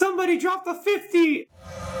Somebody drop the 50!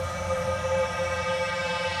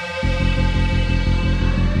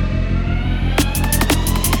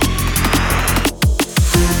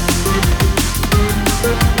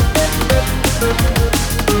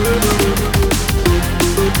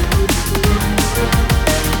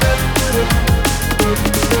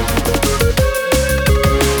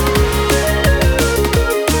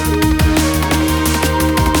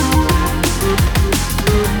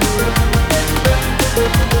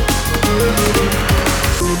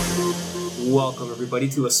 Welcome, everybody,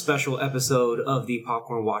 to a special episode of the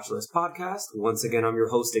Popcorn Watchlist podcast. Once again, I'm your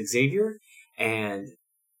host, Xavier, and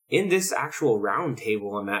in this actual round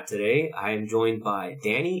table I'm at today, I am joined by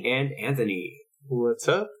Danny and Anthony. What's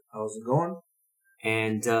up? How's it going?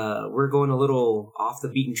 And we're going a little off the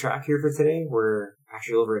beaten track here for today. We're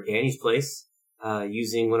actually over at Danny's place,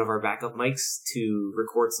 using one of our backup mics to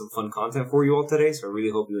record some fun content for you all today, so I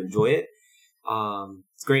really hope you enjoy it.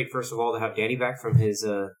 It's great, first of all, to have Danny back from his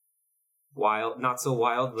wild, not so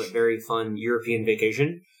wild, but very fun European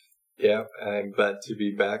vacation. Yeah, I'm glad to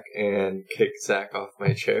be back and kick Zach off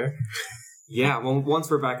my chair. Yeah, well, once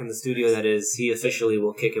we're back in the studio, that is, he officially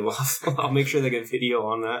will kick him off. I'll make sure they get video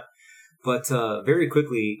on that. But very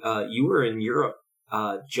quickly, you were in Europe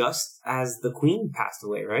just as the Queen passed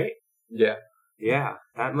away, right? Yeah. Yeah,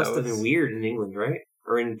 that must have been weird in England, right?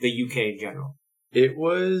 Or in the UK in general. It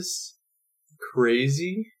was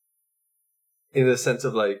crazy in the sense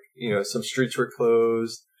of, like, you know, some streets were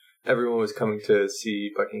closed. Everyone was coming to see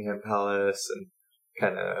Buckingham Palace and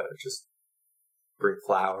kind of just bring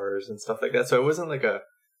flowers and stuff like that. So it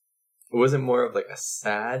wasn't more of like a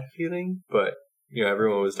sad feeling, but, you know,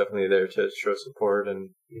 everyone was definitely there to show support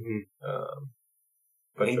and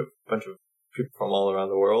bunch of people from all around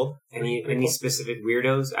the world. Any specific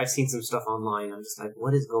weirdos? I've seen some stuff online. I'm just like,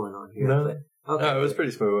 what is going on here? No, but, okay, no, it was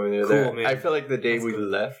pretty smooth when you were there. Man. I feel like the day we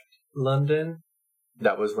left London,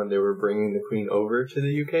 that was when they were bringing the Queen over to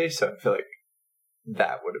the UK, so I feel like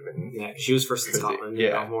that would have been... Yeah, she was first in crazy. Scotland.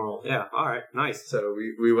 Yeah. Balmoral. Yeah, alright, nice. So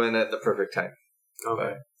we went at the perfect time.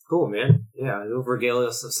 Okay, cool, man. Yeah, you'll regale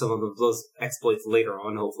us of some of those exploits later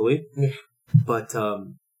on, hopefully. Yeah. But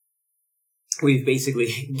we've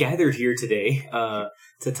basically gathered here today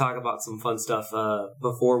to talk about some fun stuff.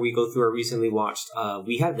 Before we go through our recently watched,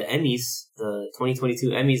 we had the Emmys, the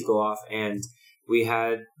 2022 Emmys go off, and we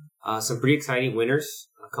had some pretty exciting winners,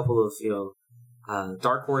 a couple of,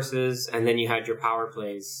 dark horses, and then you had your power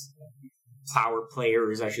players,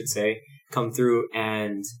 I should say, come through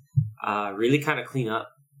and really kind of clean up.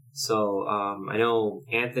 So I know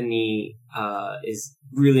Anthony is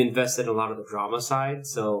really invested in a lot of the drama side.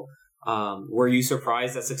 So were you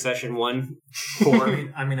surprised that Succession won?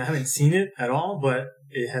 I mean, I haven't seen it at all, but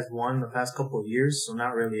it has won the past couple of years, so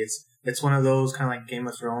not really. It's one of those kind of like Game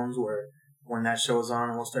of Thrones where when that show is on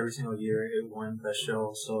almost every single year, it won Best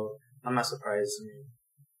Show. So I'm not surprised. I mean,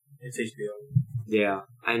 it's HBO. Yeah,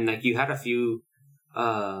 and like you had a few,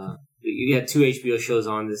 you had 2 HBO shows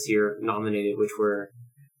on this year nominated, which were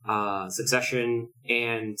Succession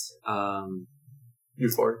and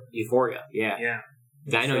Euphoria. Yeah. Yeah.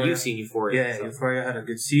 I know you've seen Euphoria. Yeah, so. Euphoria had a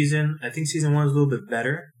good season. I think season 1 was a little bit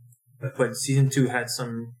better, but season 2 had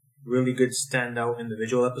some really good standout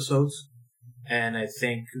individual episodes. And I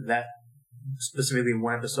think that specifically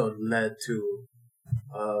one episode led to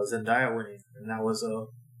Zendaya winning. And that was a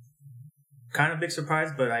kind of big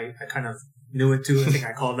surprise, but I kind of knew it too. I think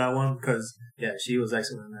I called that one because, yeah, she was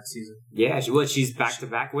excellent in that season. Yeah, she's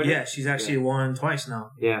back-to-back winner? Yeah, she's actually won twice now.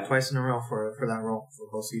 Yeah. Twice in a row for that role for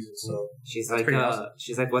both seasons. So she's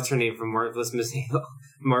like, what's her name from Marvelous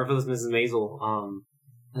Mrs. Maisel?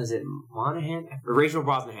 Is it Monahan? Or Rachel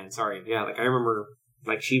Brosnahan, sorry. Yeah, like I remember,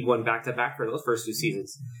 like she won back-to-back for those first 2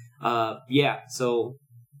 seasons. Yeah, so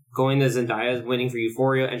going to Zendaya's winning for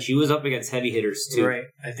Euphoria, and she was up against heavy hitters too. Right.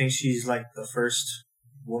 I think she's like the first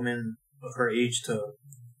woman of her age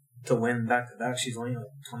to win back-to-back. She's only like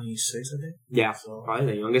 26, I think. Yeah, so, probably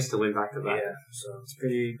the youngest to win back-to-back. Yeah, so it's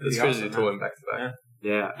pretty crazy awesome, to win back-to-back.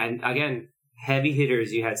 Yeah, and again, heavy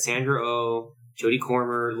hitters. You had Sandra Oh, Jodie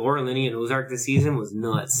Comer, Laura Linney in Ozark this season was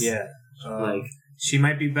nuts. Yeah. Like she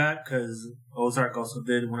might be back because Ozark also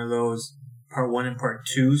did one of those part 1 and part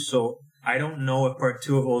 2, so I don't know if part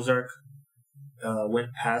 2 of Ozark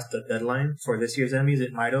went past the deadline for this year's Emmys.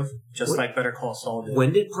 It might have, like Better Call Saul did.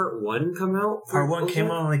 When did part 1 come out? Part 1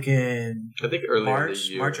 came out like in I think early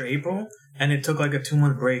March or April, and it took like a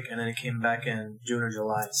 2-month break, and then it came back in June or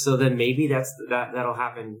July. So then maybe that'll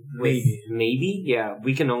happen. Maybe, yeah.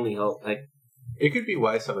 We can only hope. Like it could be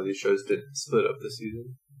why some of these shows didn't split up this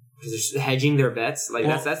season. Because they're hedging their bets. Like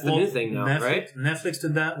that's the new thing now, Netflix, right? Netflix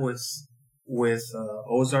did that with with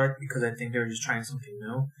Ozark because I think they were just trying something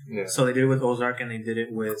new. Yeah. So they did it with Ozark and they did it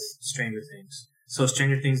with Stranger Things. So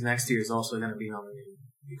Stranger Things next year is also going to be nominated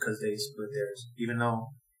because they split theirs, even though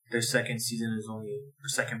their second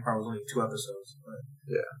part was only 2 episodes. But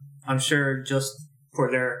yeah, I'm sure just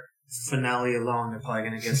for their finale alone, they're probably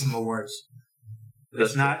going to get some awards.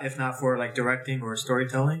 If not for like directing or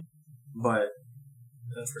storytelling, but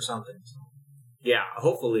for something. So. Yeah,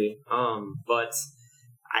 hopefully. But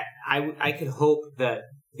I could hope that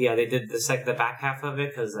they did the back half of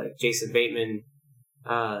it because like Jason Bateman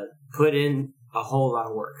put in a whole lot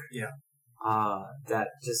of work. Yeah. That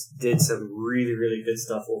just did some really, really good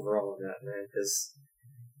stuff overall in that, man. Because,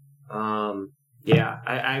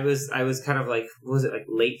 I was kind of like, was it like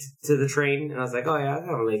late to the train? And I was like, oh yeah, I'm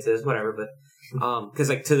kind of late to this, whatever. But, cause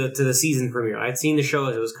like to the season premiere, I'd seen the show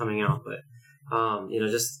as it was coming out, but,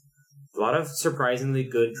 just a lot of surprisingly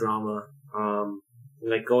good drama.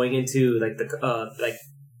 Like going into like the, like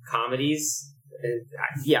comedies.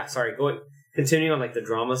 Continuing on like the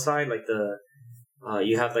drama side, like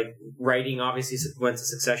you have like writing obviously went to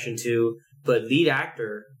Succession too, but lead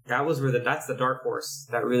actor, that's the dark horse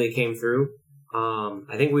that really came through.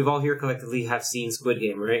 I think we've all here collectively have seen Squid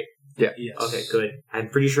Game, right? Yeah. Yes. Okay, good. I'm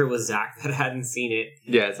pretty sure it was Zach that hadn't seen it.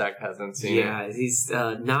 Yeah, Zach hasn't seen it. Yeah, he's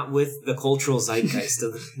not with the cultural zeitgeist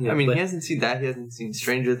of. He hasn't seen that. He hasn't seen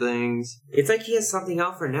Stranger Things. It's like he has something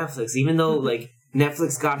out for Netflix, even though like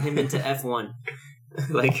Netflix got him into F1.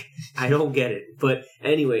 Like, I don't get it. But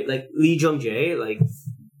anyway, like, Lee Jung-jae, like,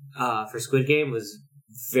 for Squid Game was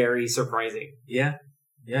very surprising. Yeah.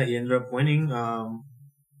 Yeah, he ended up winning.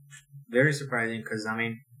 Very surprising because,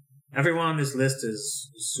 everyone on this list is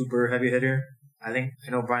super heavy hitter. I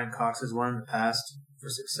know Brian Cox has won in the past for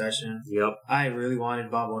Succession. Yep. I really wanted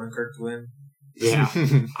Bob Odenkirk to win. Yeah.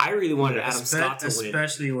 I really wanted Adam Scott to win.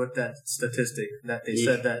 Especially with that statistic that they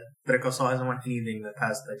said that Better Call Saul hasn't won anything in the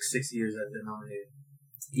past, 6 years that they're nominated.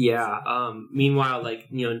 Yeah. Meanwhile,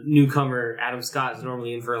 newcomer Adam Scott is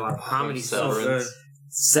normally in for a lot of comedy stuff.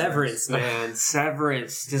 Severance, man.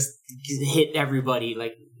 Severance just hit everybody.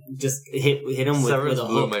 Just hit him with a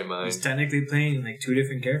hook. My mind. He's technically playing 2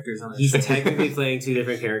 different characters on it. He's technically playing 2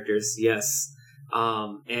 different characters, yes.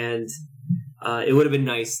 And it would have been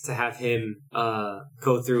nice to have him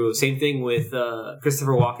go through. Same thing with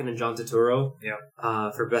Christopher Walken and John Turturro. Yeah.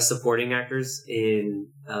 For best supporting actors in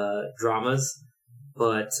dramas.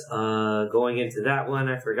 But going into that one,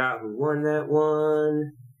 I forgot who won that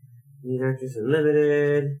one. Lead Actors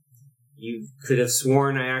Unlimited. You could have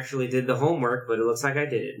sworn I actually did the homework, but it looks like I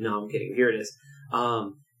did it. No, I'm kidding. Here it is.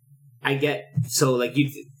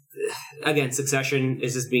 Again, Succession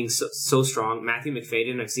is just being so strong. Matthew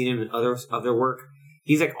McFadyen, I've seen him in other work.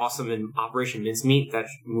 He's awesome in Operation Mincemeat, that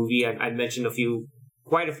movie. I mentioned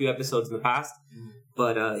quite a few episodes in the past.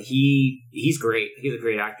 But he's great. He's a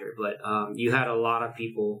great actor. But you had a lot of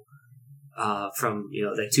people from,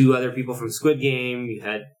 2 other people from Squid Game. You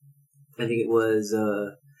had, I think it was,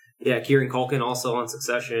 Kieran Culkin also on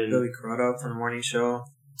Succession. Billy Crudup from The Morning Show.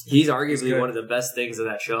 He's arguably one of the best things of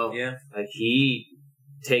that show. Yeah. He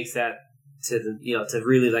takes that to to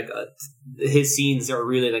really his scenes are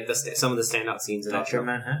really some of the standout scenes in that show.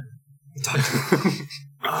 Manhattan.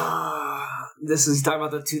 This is talking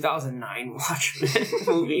about the 2009 Watchmen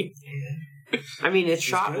movie. It's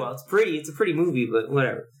shot well. It's pretty. It's a pretty movie, but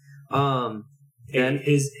whatever. And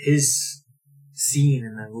his scene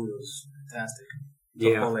in that movie was fantastic.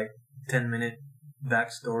 The whole 10-minute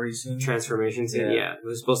backstory scene, transformation scene. Yeah, it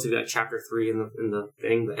was supposed to be chapter 3 in the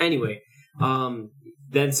thing. But anyway,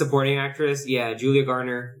 then supporting actress. Yeah, Julia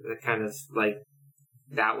Garner. That kind of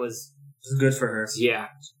that was good for her. Yeah,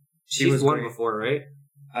 she's won before, right?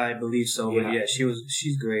 I believe so, but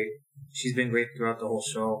she's great. She's been great throughout the whole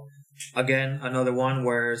show. Again, another one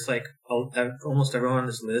where it's almost everyone on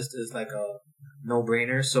this list is a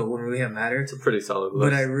no-brainer, so it wouldn't really have mattered. It's a pretty solid list.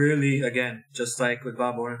 But I really, again, just like with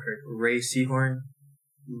Bob Odenkirk, Ray Seahorn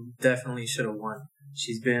definitely should have won.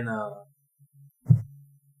 She's been a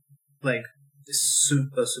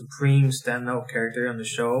supreme standout character on the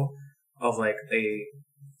show of a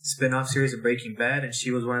spin-off series of Breaking Bad, and she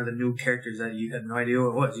was one of the new characters that you had no idea what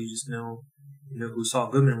it was. You just knew who Saul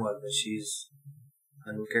Goodman was, but she's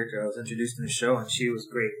a new character that was introduced in the show, and she was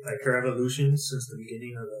great. Her evolution since the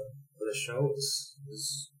beginning of the show was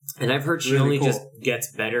and I've heard she really only just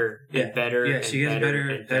gets better and better. Yeah, she gets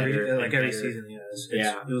better every season.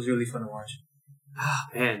 It was really fun to watch.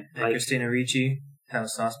 Man, and Christina Ricci. Have a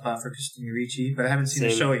soft spot for Christina Ricci, but I haven't seen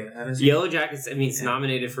the show yet. Yellow Jackets, it's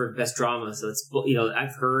nominated for Best Drama, so it's,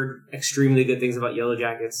 I've heard extremely good things about Yellow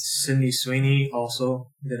Jackets. Sydney Sweeney also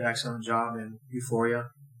did an excellent job in Euphoria.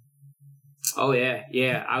 Oh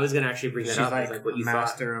yeah. I was gonna actually bring that She's up. like, Like what you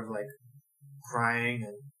master of like crying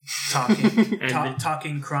and talking, And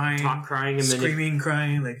talking, crying, crying, and screaming,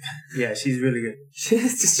 crying. Like, yeah, she's really good.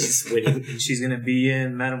 just winning. And she's gonna be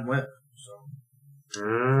in Madam Web. So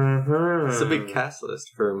Mm-hmm. It's a big cast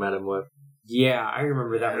list for Madam Web. Yeah, I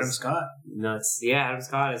remember that Adam was Scott. nuts. Yeah, Adam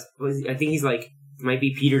Scott is. I think he's like might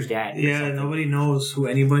be Peter's dad. or Yeah, something. nobody knows who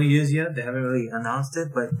anybody is yet. They haven't really announced it,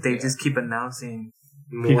 but they Yeah. just keep announcing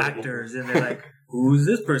More actors, and they're like, "Who's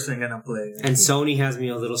this person gonna play?" And Sony has me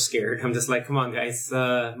a little scared. I'm just like, come on, guys.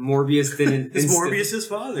 Morbius didn't. It's Morbius'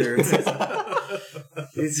 father.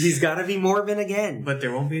 He's got to be Morbin again. But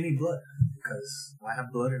there won't be any blood because why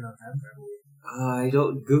have blood in a vampire movie? I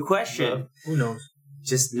don't. Good question. Who knows?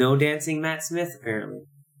 Just no dancing Matt Smith apparently.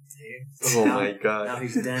 Oh Now- my god. Now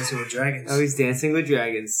he's dancing with dragons. Oh, he's dancing with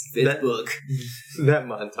dragons. Fifth That- book. That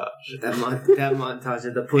montage. That montage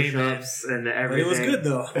of the push-ups and the But everything. it was good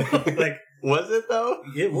though. Like Was it though?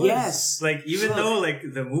 it was. Yes. Like even Look. though like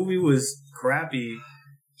the movie was crappy,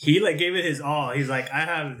 he like gave it his all. He's like, I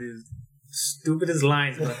have these stupidest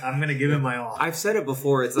lines, but I'm gonna give it my all. I've said it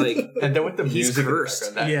before. It's like And then with the He's music in the cursed.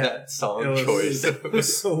 background, Yeah. that song It was- choice. It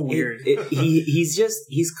was so weird.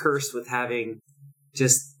 he's cursed with having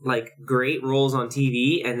just like great roles on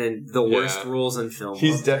TV and then the worst Yeah. roles in film.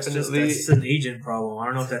 He's That's definitely an agent problem. I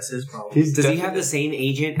don't know if that's his problem. he's Does he have definitely- the same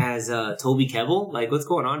agent as Toby Kebbell? Like, what's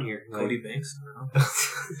going on here? Like, Cody Banks. I don't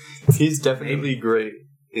know. he's definitely great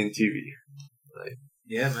in TV.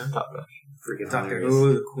 Yeah, man. Top notch. freaking Doctor hilarious.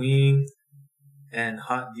 Who, The Queen, and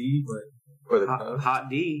Hot D, but Or the Hot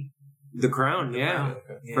D, The Crown. Yeah, Crown.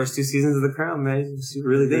 Okay. yeah. first 2 seasons of The Crown, man, it's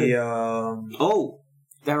really good. the Oh,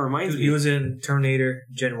 that reminds dude, me. he was in Terminator.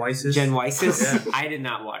 Gen Weiss. Jen Weiss. Yeah. I did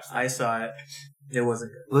not watch that. I saw it. It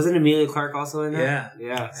wasn't good. Wasn't Amelia Clark also in that? Yeah.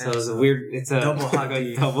 Yeah. So And it's a so- weird. It's a Double Hot like a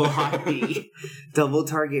D. double Hot D, double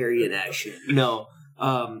Targaryen action. No,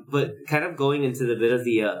 but kind of going into the bit of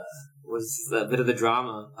the was a bit of the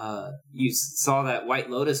drama. You saw that White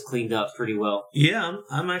Lotus cleaned up pretty well. Yeah,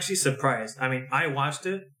 I'm actually surprised. I mean, I watched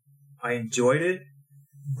it. I enjoyed it.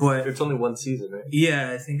 But It's only one season, right?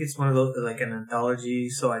 yeah, I think it's one of those like an anthology.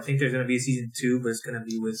 So I think there's gonna be a season 2, but it's gonna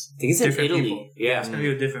be with I think it's in different Italy. people. Yeah. It's gonna be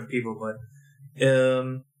with different people. But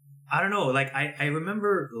I don't know. Like I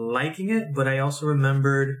remember liking it, but I also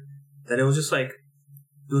remembered that it was just like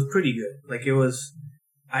it was pretty good. Like it was.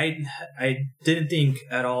 I didn't think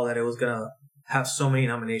at all that it was gonna have so many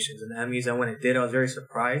nominations and Emmys, and when it did, I was very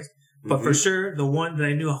surprised. But for sure, the one that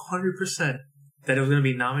I knew 100% that it was gonna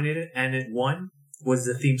be nominated and it won was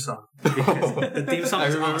the theme song. Because the theme song I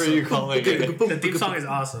is remember awesome. you calling it. The theme song is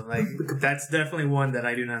awesome. Like that's definitely one that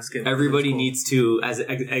I do not skip. Everybody It's cool. needs to, as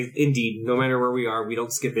indeed, no matter where we are, we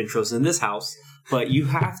don't skip intros in this house, but you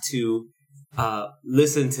have to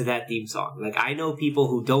listen to that theme song. Like, I know people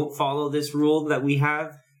who don't follow this rule that we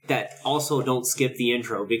have that also don't skip the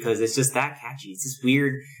intro because it's just that catchy. It's this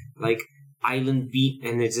weird, like, island beat,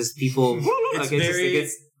 and it's just people, like, it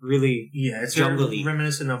gets really Yeah, it's jungly. very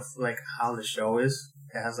reminiscent of like how the show is.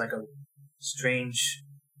 It has like a strange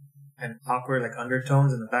and awkward like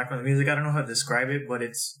undertones in the background of the music. I don't know how to describe it, but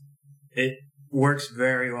it works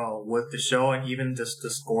very well with the show, and even just the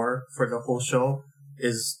score for the whole show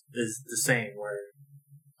is the same. Where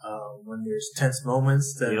when there's tense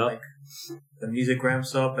moments, then Yep. like the music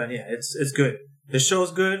ramps up, and yeah, it's good. The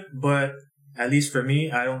show's good, but at least for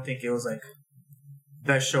me, I don't think it was like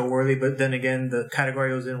best show worthy. But then again, the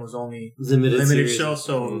category it was in was only limited series show,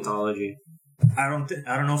 so anthology. I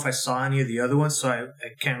don't know if I saw any of the other ones, so I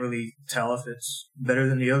can't really tell if it's better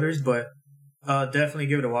than the others. But definitely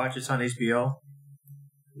give it a watch. It's on HBO.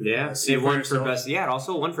 Yeah, See it for won for yourself. best. Yeah, it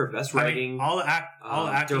also won for best I mean, writing. all the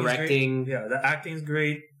acting, directing. Is great. Yeah, the acting's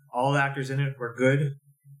great. All the actors in it were good.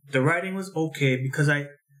 The writing was okay because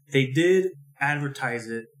they did advertise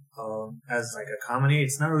it as like a comedy.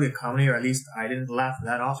 It's not really a comedy, or at least I didn't laugh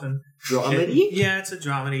that often. Dramedy? Yeah, it's a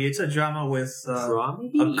dramedy. It's a drama with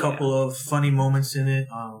Dramedy? a couple of funny moments in it.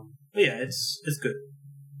 But yeah, it's good.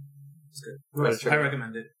 It's good. I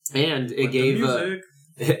recommend it. And it But gave the music,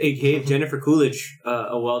 it gave Jennifer Coolidge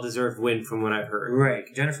a well deserved win from what I've heard. right?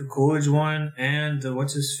 Jennifer Coolidge won, and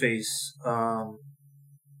what's his face?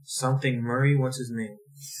 Something Murray. What's his name?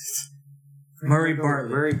 Murray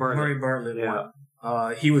Bartlett. Murray Bartlett Yeah.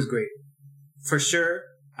 won. He was great. For sure,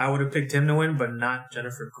 I would have picked him to win, but not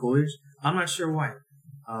Jennifer Coolidge. I'm not sure why.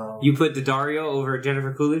 You put Daddario over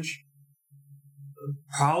Jennifer Coolidge?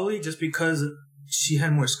 Probably just because she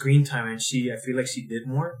had more screen time, and I feel like she did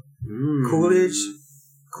more. Mm.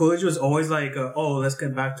 Coolidge was always like, oh, let's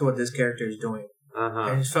get back to what this character is doing. Uh-huh.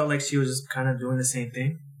 And it felt like she was just kind of doing the same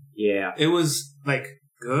thing. Yeah. It was like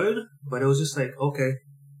good, but it was just like, okay.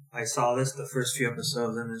 I saw this the first few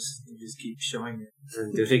episodes, and you just keep showing it.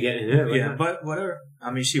 And they're getting it. Yeah, but whatever.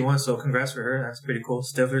 I mean, she won, so congrats for her. That's pretty cool.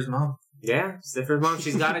 Stifler's mom. Yeah, Stifler's mom.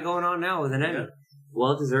 She's got it going on now with an Emmy.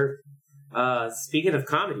 Well deserved. Speaking of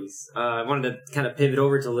comedies, I wanted to kind of pivot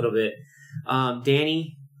over to a little bit.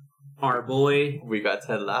 Danny, our boy. We got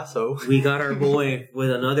Ted Lasso. We got our boy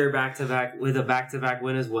with another back-to-back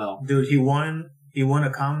win as well. Dude, he won a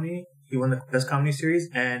comedy. He won the best comedy series,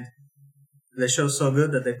 and the show's so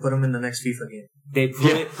good that they put him in the next FIFA game. They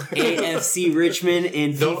put AFC Richmond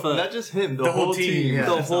in FIFA. Not just him, the whole team. Yeah,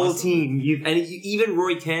 the whole team. Even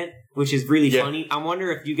Roy Kent, which is really funny. I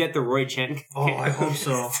wonder if you get the Roy Kent. Oh, I hope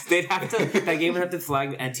so. They'd have to. That game would have to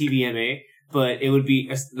flag at TVMA, but it would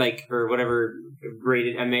be like or whatever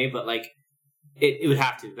rated MA, but like. It would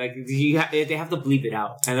have to they have to bleep it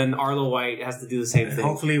out, and then Arlo White has to do the same thing.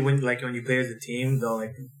 Hopefully, when you play as a team,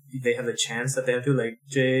 they have a chance that they have to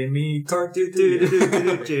Jamie talk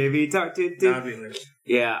to Jamie talk to. That'd be hilarious.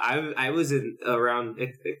 Yeah, I was around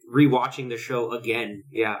rewatching the show again.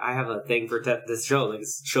 Yeah, I have a thing for this show. Like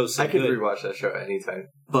this show's so good. I could rewatch that show anytime.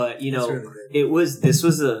 But really this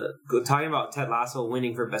was talking about Ted Lasso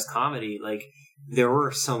winning for best comedy. Like there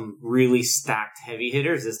were some really stacked heavy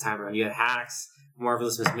hitters this time around. You had Hacks,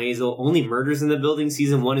 Marvelous Miss Maisel, Only Murders in the Building.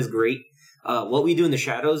 Season 1 is great. What We Do in the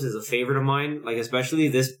Shadows is a favorite of mine. Like especially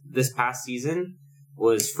this past season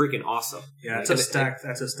was freaking awesome. Yeah, that's a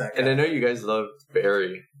stack. And I know you guys loved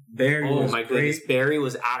Barry. Oh my goodness, Barry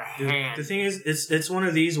was out of hand. The thing is, it's one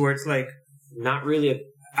of these where it's like not really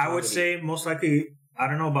I would say most likely. I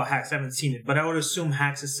don't know about Hacks. I haven't seen it, but I would assume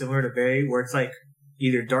Hacks is similar to Barry, where it's like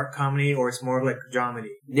either dark comedy or it's more like dramedy.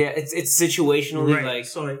 Yeah, it's situationally right.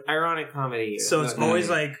 So ironic comedy. So it's always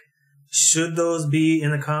like, should those be in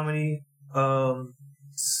the comedy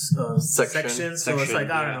section? So it's like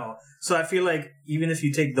I don't know. So I feel like even if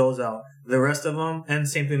you take those out, the rest of them, and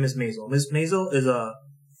same thing Miss Maisel. Miss Maisel is a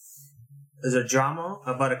drama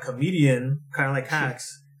about a comedian, kind of like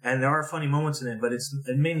Hacks, and there are funny moments in it, but it's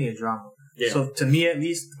mainly a drama. Yeah. So to me, at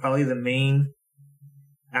least, probably the main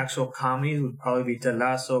actual comedies would probably be Ted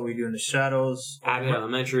Lasso, We Do in the Shadows, Abbott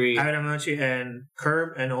Elementary, and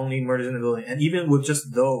Curb, and Only Murders in the Building. And even with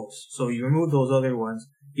just those, so you remove those other ones,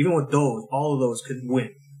 even with those, all of those could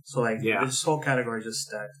win. So this whole category is just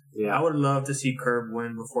stacked. Yeah. I would love to see Curb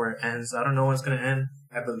win before it ends. I don't know when it's going to end.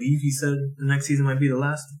 I believe he said the next season might be the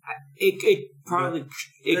last.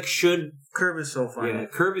 It should. Curb is so funny. Yeah,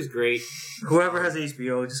 Curb is great. Whoever has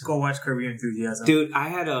HBO, just go watch Curb Your Enthusiasm. Dude, I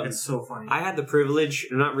had it's so funny. I had the privilege,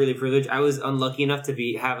 not really privilege. I was unlucky enough to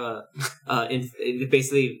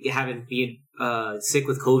basically having been sick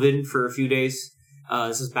with COVID for a few days.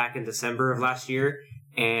 This was back in December of last year,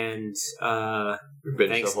 and we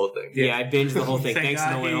binged the whole thing. Yeah, I binged the whole thing. Thanks,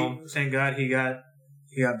 No Way Home. Thank God he got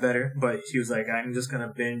better, but he was like, I'm just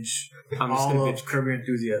gonna binge all of Curb Your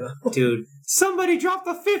Enthusiasm. Dude, somebody dropped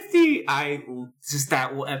the 50!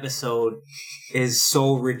 That episode is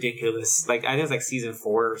so ridiculous. Like, I think it's like season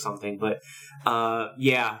 4 or something, but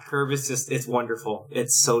Curb is just, it's wonderful.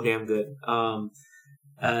 It's so damn good.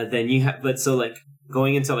 Then you have,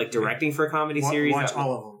 going into directing for a comedy series. Watch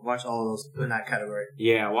all of them. Watch all of those in that category.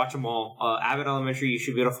 Yeah, watch them all. Abbott Elementary, you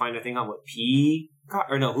should be able to find, I think, on Hulu?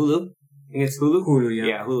 I think it's Hulu? Hulu, yeah.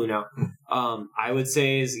 Yeah, Hulu now. I would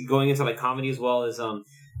say is going into comedy as well as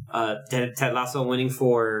Ted Lasso winning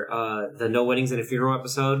for the No Weddings and a Funeral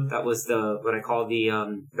episode. That was what I call the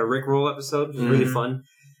Rickroll episode. It was really fun.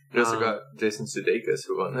 You also got Jason Sudeikis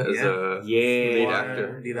who won as a lead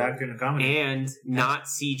actor. Lead actor in a comedy. And not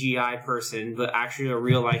CGI person, but actually a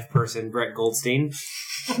real life person, Brett Goldstein.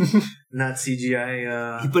 Not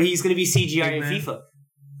CGI. But he's going to be CGI in FIFA.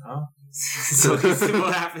 Oh. So let's see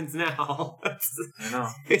what happens now. I know.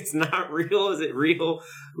 It's not real. Is it real?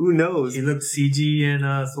 Who knows? He looked CG in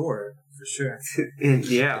Thor, for sure.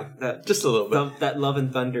 Yeah. Just a little bit. That Love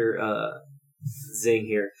and Thunder zing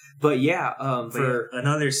here. But for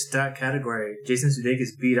another stat category, Jason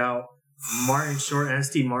Sudeikis beat out Martin Short and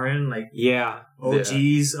Steve Martin,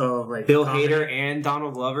 OGs of Bill Hader and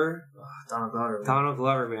Donald Glover. Donald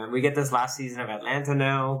Glover, man. We get this last season of Atlanta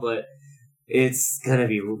now, but it's gonna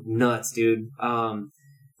be nuts, dude.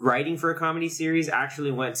 Writing for a comedy series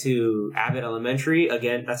actually went to Abbott Elementary.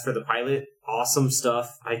 Again, that's for the pilot. Awesome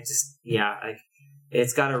stuff.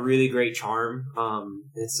 It's got a really great charm.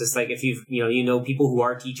 It's just like if you know people who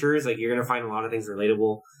are teachers, you're gonna find a lot of things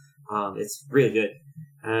relatable. It's really good.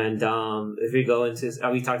 And if we go into,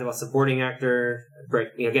 we talked about supporting actor.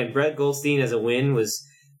 Brett Goldstein as a win was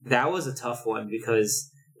a tough one because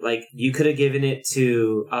you could have given it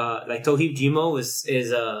to Toheeb Jimo is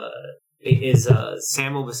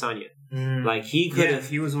Samuel Basanya. Like he could have.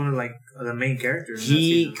 He was one of like the main characters.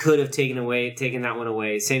 He could have taken that one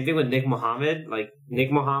away. Same thing with Nick Mohammed. Like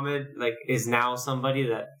Nick Mohammed, like is now somebody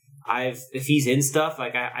that if he's in stuff,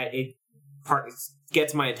 like it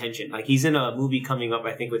gets my attention. Like he's in a movie coming up,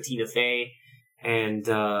 I think, with Tina Fey and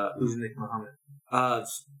who's Nick Mohammed?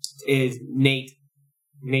 Is Nate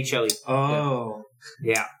Shelley. Oh,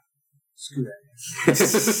 yeah. Screw that.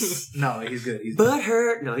 No, he's good.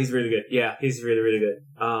 No, he's really good. Yeah, he's really, really good.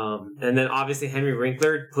 And then obviously Henry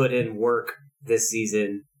Winkler put in work this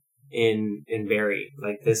season in Barry.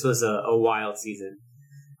 Like this was a wild season.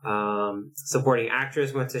 Supporting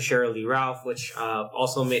actress went to Sheryl Lee Ralph, which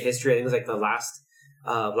also made history. I think it was like the last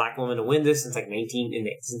black woman to win this since like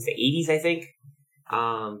since the 80s, I think.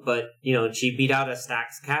 But she beat out a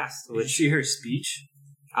stacked cast. Did you see her speech?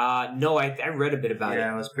 No, I read a bit about it.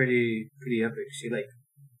 Yeah, it was pretty epic. She like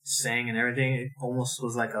sang and everything. It almost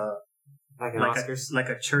was like an Oscars, like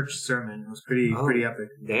a church sermon. It was pretty epic.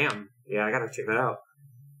 Damn. Yeah, I gotta check that out.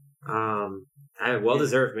 Well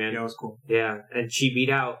deserved, man. Yeah, it was cool. Yeah, and she beat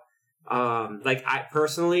out. Like I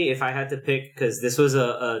personally, if I had to pick, because this was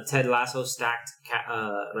a Ted Lasso stacked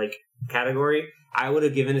category, I would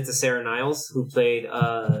have given it to Sarah Niles, who played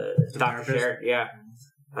Dr. Sherritt. Yeah,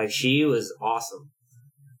 like she was awesome.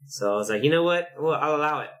 So I was like, you know what? Well, I'll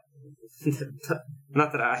allow it.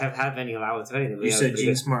 Not that I have any allowance of anything. You said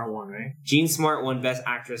Jean Smart won, right? Jean Smart won Best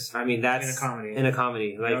Actress. I mean, that's in a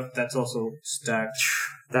comedy. Like yep, that's also stacked.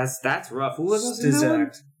 That's rough. Who was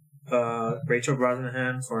stacked? Rachel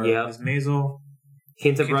Brosnahan for Ms. Maisel.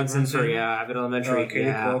 Quinta Brunson for Abbott Elementary.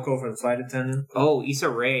 Kaylee Cuoco for the flight attendant. Oh, Issa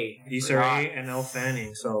Rae. And Elle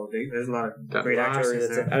Fanning. So there's a lot of great actresses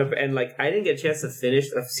there. And like I didn't get a chance to finish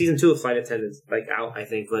season 2 of Flight Attendant out, I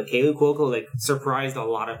think, but Kaylee Cuoco like surprised a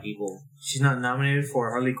lot of people. She's not nominated for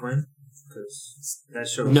Harley Quinn because that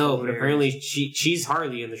show. No, but apparently she's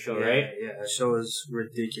Harley in the show, right? Yeah, that show is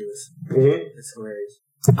ridiculous. Mm-hmm. It's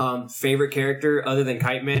hilarious. Favorite character other than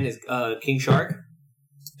Kite Man is King Shark.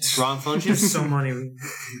 Ron Funches. So many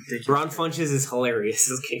ridiculous. Ron Funches is hilarious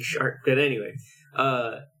as King Shark. But anyway,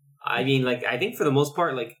 I mean, like, I think for the most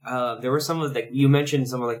part, like, there were some of you mentioned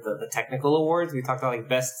some of like the technical awards. We talked about like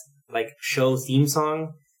best like show theme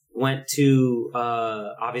song went to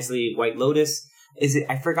obviously White Lotus.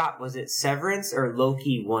 I forgot, was it Severance or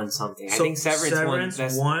Loki won something? I think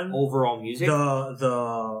Severance won overall music.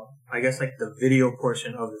 I guess like the video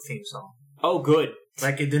portion of the theme song. Oh, good.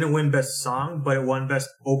 Like, it didn't win Best Song, but it won Best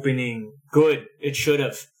Opening. Good. It should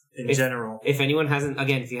have. In general. If anyone hasn't,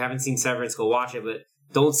 again, if you haven't seen Severance, go watch it, but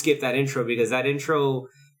don't skip that intro, because that intro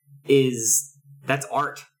that's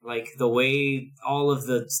art. Like, the way all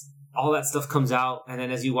that stuff comes out, and then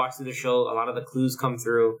as you watch through the show, a lot of the clues come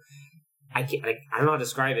through. I don't know how to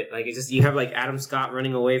describe it. Like, it's just, you have, like, Adam Scott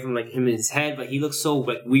running away from, like, him in his head, but he looks so,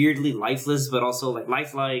 like, weirdly lifeless, but also, like,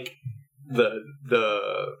 lifelike.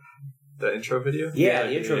 The intro video? Yeah,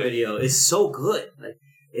 the intro video is so good. Like,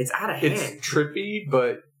 it's out of hand. It's trippy,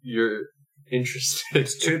 but you're interested.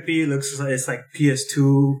 It's trippy. It's like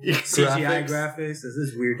PS2 CGI graphics. This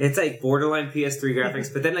is weird. It's like borderline PS3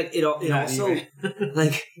 graphics, but then like it also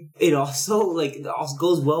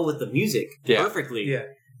goes well with the music perfectly. Yeah,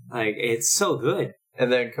 like it's so good.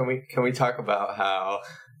 And then can we talk about how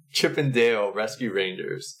Chip and Dale Rescue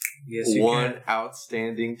Rangers won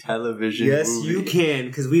Outstanding Television movie. Yes, you can,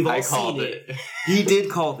 because we've all seen it. He did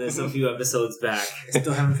call this a few episodes back.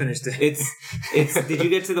 Still haven't finished it. It's. Did you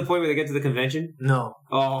get to the point where they get to the convention? No.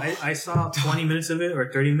 Oh, I saw 20 minutes of it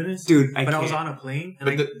or 30 minutes, dude. I was on a plane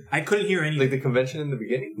and I couldn't hear anything. Like the convention in the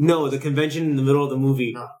beginning? No, the convention in the middle of the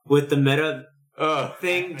movie with the meta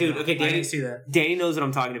thing, dude. Okay, Danny, I didn't see that. Danny knows what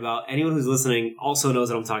I'm talking about. Anyone who's listening also knows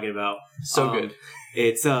what I'm talking about. So good.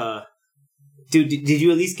 It's dude, did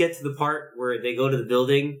you at least get to the part where they go to the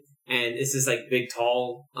building and it's this like big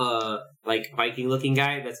tall like Viking looking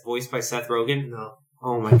guy that's voiced by Seth Rogen? No.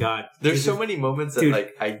 Oh my god. There's so many moments that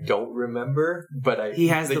like I don't remember, but he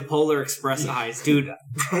has the Polar Express eyes, dude.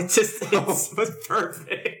 It's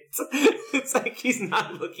perfect. It's like he's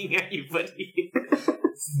not looking at you, but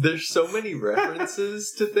there's so many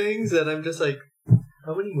references to things that I'm just like,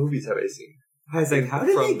 how many movies have I seen? I was like, how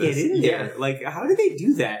did they get in there? Yeah. Like, how did they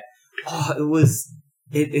do that? Oh,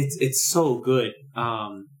 it's so good.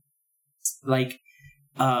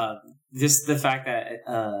 Just the fact that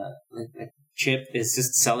like Chip is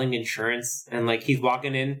just selling insurance and like he's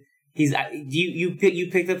walking in. You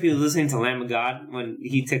picked up. He was listening to Lamb of God when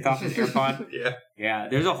he took off his AirPod. Yeah.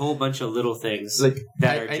 There's a whole bunch of little things like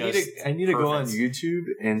that I need to go on YouTube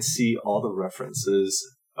and see all the references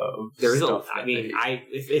There's stuff I that mean, they-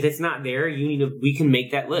 if it's not there, we can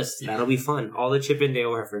make that list. That'll be fun. All the Chip and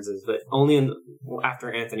Dale references, but only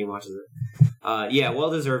after Anthony watches it. Yeah, well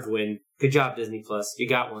deserved win. Good job, Disney Plus. You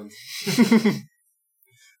got one.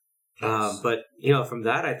 But from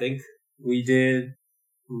that, I think We did.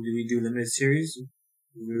 Did we do limited series?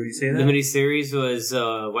 Did we already say that? limited series was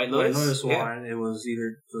White Lotus. White Lotus Yeah. won. It was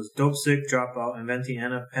Dope Sick, Dropout, Inventing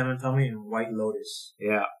Anna, Pam and Tommy, and White Lotus.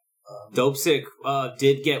 Yeah. Dope Sick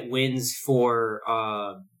did get wins for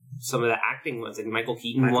some of the acting ones. Like Michael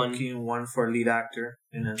Keaton Michael won. Keaton won for lead actor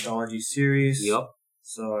in an anthology series. Yep.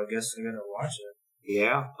 So I guess I gotta watch it.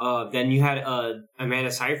 Yeah. Then you had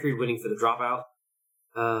Amanda Seyfried winning for The Dropout.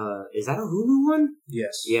 Is that a Hulu one?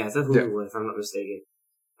 Yes. Yeah, it's a Hulu one, if I'm not mistaken.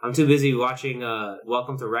 I'm too busy watching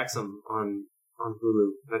Welcome to Wrexham on Hulu.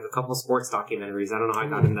 Like a couple sports documentaries. I don't know how I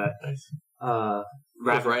got in that. Nice.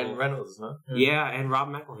 rabbit Ryan hole. Reynolds, huh? Yeah, and Rob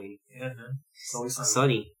McElhenney. Yeah, man. It's always fun.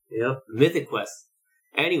 Sunny. Yep. Mythic Quest.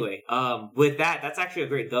 Anyway, with that's actually a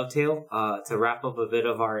great dovetail to wrap up a bit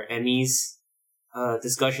of our Emmys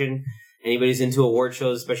discussion. Anybody who's into award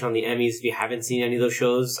shows, especially on the Emmys, if you haven't seen any of those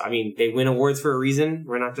shows, I mean, they win awards for a reason.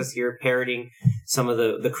 We're not just here parroting some of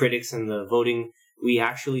the critics and the voting. We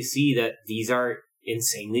actually see that these are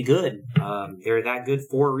insanely good. They're that good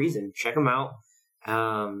for a reason. Check them out.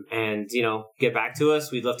 And get back to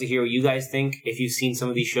us. We'd love to hear what you guys think. If you've seen some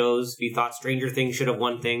of these shows, if you thought Stranger Things should have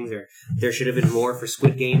won things, or there should have been more for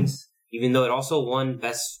Squid Games, even though it also won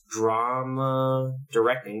Best Drama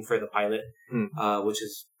Directing for the pilot, which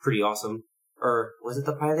is pretty awesome. Or was it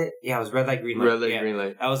the pilot? Yeah, it was Red Light, Green Light. Red Light, Green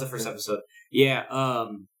Light. That was the first episode. Yeah,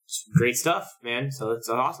 great stuff, man. So it's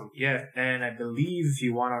awesome. Yeah, and I believe if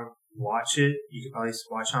you want to watch it, you can probably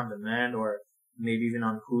watch on demand or maybe even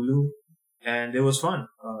on Hulu. And it was fun.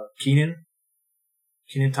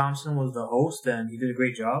 Keenan Thompson was the host, and he did a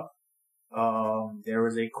great job. There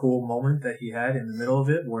was a cool moment that he had in the middle of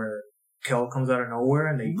it where Kel comes out of nowhere,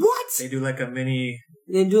 and they do like a mini.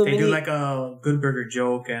 They do like a Good Burger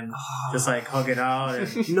joke and just like hug it out.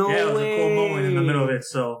 And No yeah, it was way. a cool moment in the middle of it.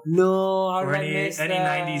 So No, how for did I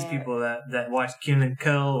any miss 90s people that watch Keenan and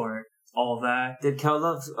Kel or all that. Did Kel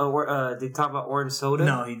love? Did he talk about orange soda?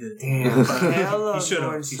 No, he didn't. Damn, But Kel loves should've.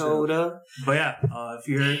 orange He should've. soda. But yeah, if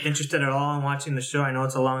you're interested at all in watching the show, I know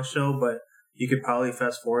it's a long show, but you could probably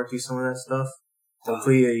fast forward through some of that stuff.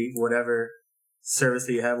 Hopefully, whatever service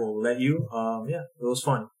that you have will let you. Yeah, it was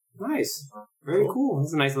fun. Nice, very cool.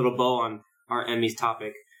 That's a nice little bow on our Emmys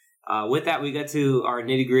topic. With that, we got to our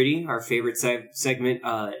nitty gritty, our favorite segment,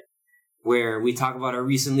 where we talk about our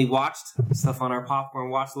recently watched stuff on our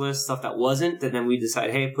popcorn watch list, stuff that wasn't, and then we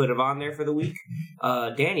decide, hey, put it on there for the week.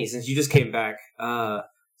 Danny, since you just came back,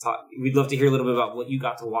 we'd love to hear a little bit about what you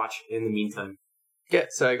got to watch in the meantime. Yeah,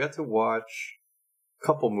 so I got to watch a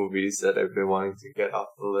couple movies that I've been wanting to get off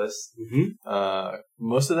the list. Mm-hmm.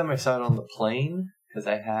 Most of them I saw it on the plane because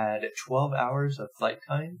I had 12 hours of flight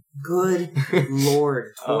time. Good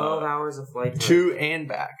Lord, 12 hours of flight time. To and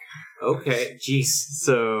back. Okay, jeez.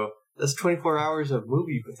 So that's 24 hours of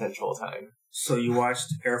movie potential time. So you watched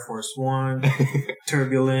Air Force One,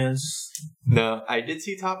 Turbulence. No, I did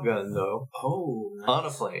see Top Gun though. Oh, nice. On a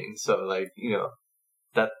plane. So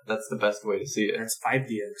that's the best way to see it. That's 5DX.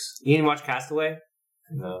 You didn't watch Castaway?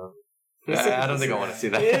 No. I don't think I want to see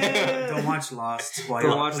that. Yeah. Don't watch Lost. While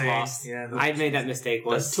Don't you're watch playing. Lost. Yeah, I made that mistake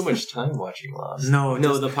once. That's too much time watching Lost. No,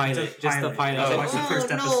 The pilot. Just the pilot. Oh, Watch the first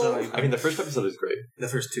no. episode. I mean, the first episode is great. The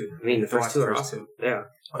first two. I mean, the first Watch two the are first awesome.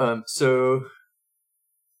 Yeah. So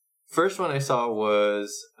first one I saw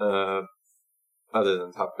was other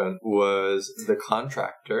than Top Gun was The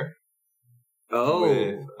Contractor. Oh.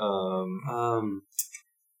 With,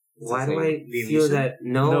 why do name? I Liam feel Neeson? that?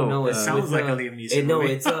 No, No, it Sounds like a Liam Neeson. No,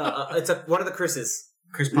 movie. it's one of the Chris's.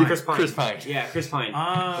 Chris Pine. Chris Pine. Chris Pine. Yeah, Chris Pine.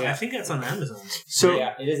 I think that's on Amazon. So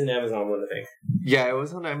yeah, it is an Amazon one, I think. yeah, it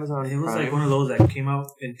was on Amazon. It was Prime. like one of those that came out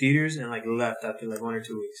in theaters and like left after like 1 or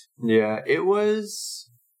 2 weeks. Yeah, it was.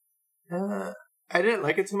 I didn't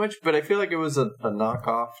like it too much, but I feel like it was a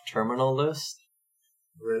knockoff Terminal List.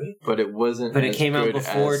 Really? But it wasn't. But it as came out good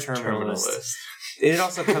before as Terminal List. Did it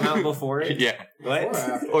also come out before it? Yeah. What?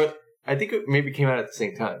 Or I think it maybe came out at the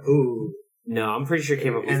same time. Ooh. No, I'm pretty sure it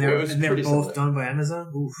came out before. And It was they're pretty both similar. done by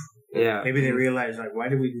Amazon? Oof. Yeah. Maybe they realized, like, why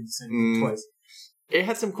did we do the same thing twice? It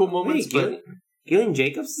had some cool moments, Wait, but Gillian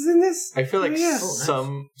Jacobs is in this? I feel like Yeah.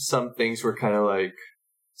 some things were kind of like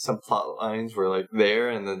some plot lines were like there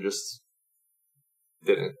and then just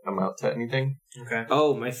didn't amount to anything. Okay.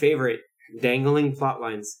 Oh, my favorite. Dangling plot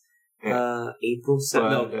lines. Yeah. April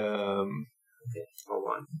 7th. But, Okay, hold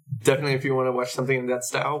on. Definitely, if you want to watch something in that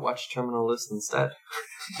style, watch Terminal List instead.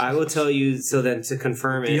 I will tell you. So then, to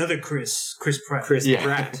confirm The it, other Chris Pratt. Chris Yeah.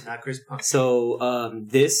 Pratt. Not Chris Pratt. So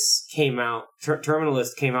this came out.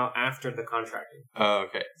 Terminalist came out after the contracting. Oh,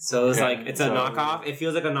 okay. So it's Okay. like it's a So- knockoff. It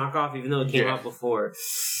feels like a knockoff, even though it came Yeah. out before.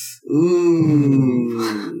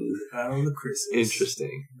 Ooh, Battle of the Chris's.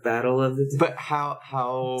 Interesting. Battle of the. But how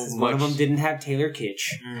One of them much didn't have Taylor Kitsch.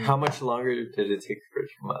 Mm. how much longer did it take for it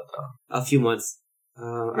to come out though? A few months.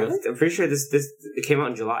 Really? I'm pretty sure this it came out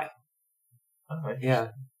in July. Oh, right. Yeah,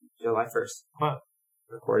 July 1st. Wow.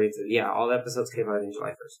 According to all the episodes came out in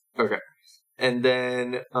July 1st. Okay. And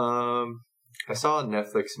then I saw a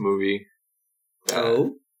Netflix movie.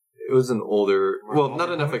 Oh, It was an older, well, not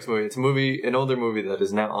a Netflix movie. It's an older movie that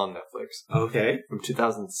is now on Netflix okay. from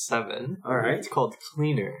 2007. All right. It's called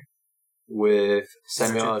Cleaner with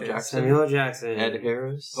Samuel L. Jackson. Jackson, Samuel Jackson. Ed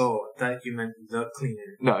Harris. Oh, I thought you meant The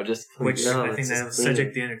Cleaner. No, just Cleaner. Which No, I it's think just that was Cleaner.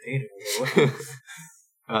 Cedric the Entertainer.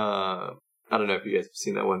 What? I don't know if you guys have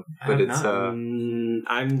seen that one, I but have it's not.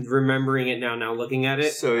 I'm remembering it now. Now looking at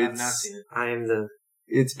it, so I have not it's seen it. I am the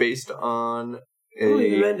it's based on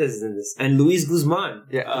Luis a Mendez is in this, and Luis Guzman,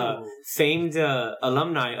 Yeah. famed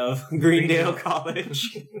alumni of Greendale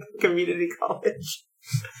College, community college.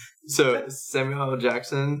 so Samuel L.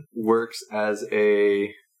 Jackson works as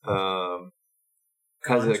a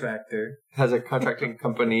Contractor. has a contracting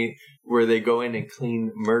company where they go in and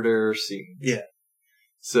clean murder scenes. Yeah.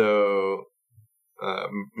 So,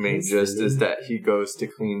 main That's gist silly. is that he goes to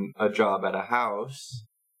clean a job at a house,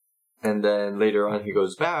 and then later on he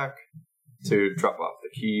goes back to drop off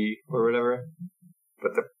the key or whatever.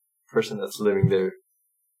 But the person that's living there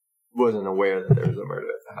wasn't aware that there was a murder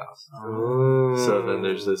at the house. Oh. So then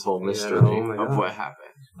there's this whole mystery oh my of God. what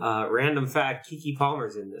happened. Random fact: Kiki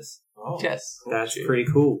Palmer's in this. Oh. Yes. That's pretty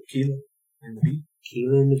cool. Keela and the Beat.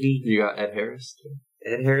 Keelan the Beat. You got Ed Harris too.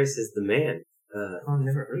 Ed Harris is the man. Oh, I've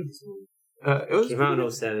never heard of this movie. It was Came out pretty in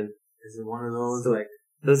good. 07. Is it one of those So- like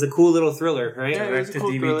It was a cool little thriller, right? Yeah, it was a direct to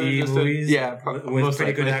cool thriller, DVD just movies? with with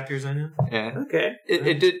pretty good likely. actors in it. Yeah. Okay.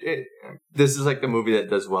 It did. This is like the movie that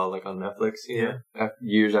does well, like on Netflix. You Yeah. know,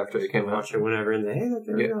 years after it came Can out. watch it whenever in the hey,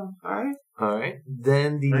 there we Yeah. go. All right. All right.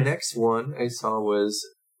 Then the Nice. next one I saw was,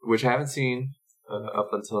 which I haven't seen up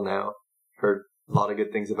until now. Heard a lot of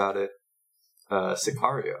good things about it.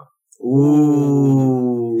 Sicario.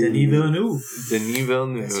 Ooh. Denis Villeneuve. Denis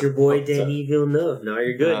Villeneuve. That's your boy Up to- Denis Villeneuve. No,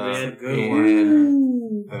 you're good, man. That's a good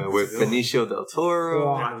and, with Good one. Benicio del Toro.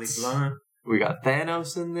 Wow. Emily Blunt. We got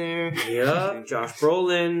Thanos in there. Yep. Josh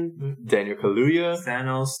Brolin. Daniel Kaluuya.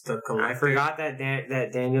 Thanos, the Collector. I forgot that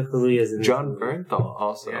Daniel Kaluuya's in this John movie. Bernthal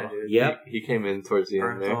also. Yeah, dude. Yep. He came in towards the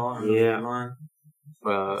end there. Bernthal, Emily Yeah. Blunt.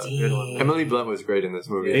 Good one. Emily Blunt was great in this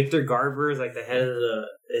movie. Victor Garber is like the head of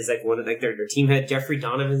one of like their team head. Jeffrey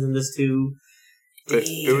Donovan's in this too.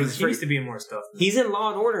 It was He needs to be in more stuff. He's in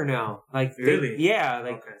Law and Order now. Like Really? yeah.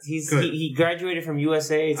 Like Okay. he's Good. he graduated from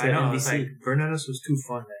USA to I know. NBC. It's like Burnotis was too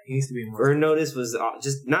fun. He needs to be in more. Burn Notice was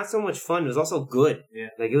just not so much fun. It was also good. Yeah.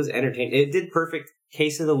 Like it was entertaining. It did perfect.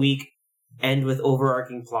 Case of the week, end with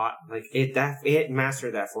overarching plot. Like it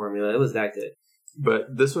mastered that formula. It was that good.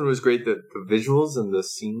 But this one was great. The visuals and the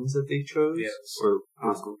scenes that they chose Yes. were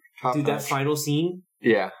Awesome. top Dude, that notch. final scene.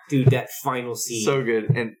 Yeah, Dude, that final scene. so good,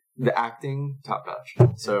 and the acting top notch.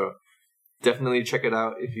 So definitely check it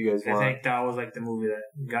out if you guys I want. think that was like the movie that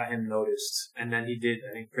got him noticed, and then he did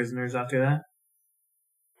I think Prisoners after that.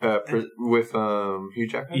 With Hugh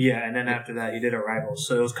Jackman. Yeah, and then after that he did Arrival.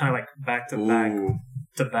 So it was kind of like back to back Ooh.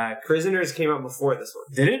 to back. Prisoners came out before this one.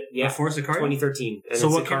 Did it? Yeah. Before Sicario. 2013. And So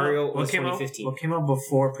then what came Sicario out? was What came out? 2015. What came out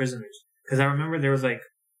before Prisoners? Because I remember there was like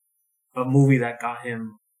a movie that got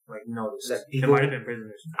him like noticed. That It people- might have been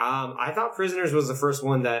Prisoners. I thought Prisoners was the first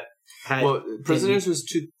one that had. Well, Prisoners was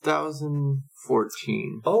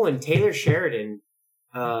 2014. Oh, and Taylor Sheridan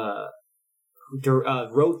wrote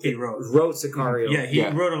He wrote. Sicario. Yeah, he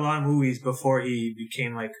Yeah. wrote a lot of movies before he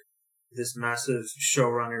became like this massive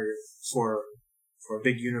showrunner for a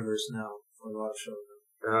big universe now for a lot of shows.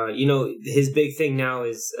 His big thing now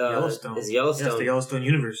is Yellowstone. Is Yellowstone. Yes, the Yellowstone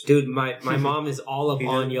universe. Dude, my mom is all up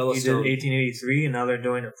on Yellowstone. He did 1883, and now they're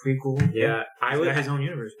doing a prequel. Yeah, He's got his own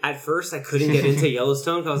universe. At first, I couldn't get into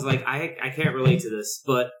Yellowstone because I was like, I can't relate to this,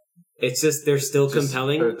 but it's just they're still Just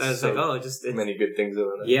compelling. heard I was so like, it's, Many good things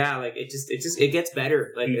about it. yeah, like it gets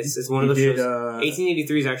better. Like it's one of those He did, shows.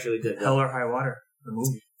 1883 is actually good. Hell or High Water, the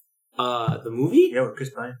movie. The movie? Yeah, with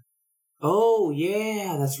Chris Pine. Oh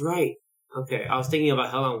yeah, that's right. Okay, I was thinking about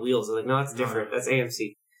Hell on Wheels. I was like, no, that's different. No. That's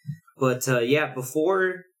AMC. But yeah,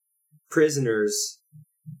 before Prisoners,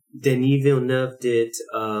 Denis Villeneuve did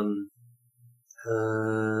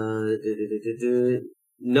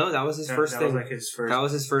No, that was his first That thing. was like his first. That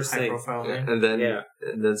was his first high thing. profile Yeah. thing.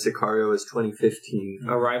 And then Sicario was 2015.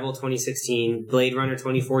 Arrival 2016, Blade Runner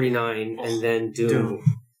 2049, and then Doom. Dude,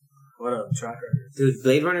 what a track record. Dude,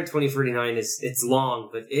 Blade Runner 2049 it's long,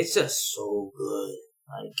 but it's just so good.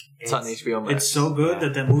 Like It's on HBO Max. It's so good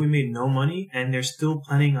that movie made no money, and they're still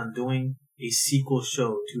planning on doing a sequel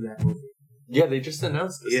show to that movie. Yeah, they just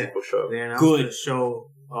announced the sequel show. They announced Good. the show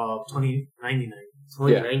 2099.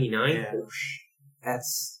 2099. Yeah.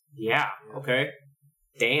 That's okay.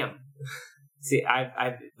 Damn. See,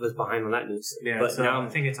 I was behind on that news, Yeah, but so now I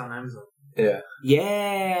think it's on Amazon.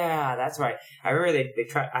 Yeah, that's right. I remember they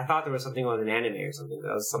tried. I thought there was something on an anime or something.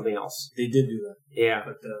 That was something else. They did do that, Yeah,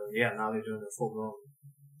 but now they're doing a full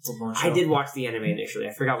blown show. I did watch the anime initially.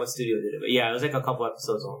 I forgot what studio did it, but yeah, it was like a couple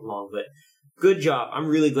episodes long. But good job. I'm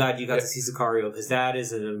really glad you got to see Sicario because that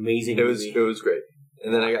is an amazing movie. It was great.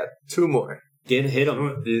 And then I got two more. Didn't hit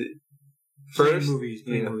them. First, movies.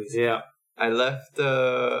 Yeah. I left.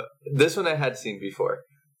 This one I had seen before,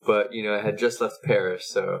 but I had just left Paris,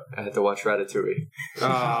 so I had to watch Ratatouille.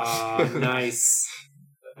 Oh, nice.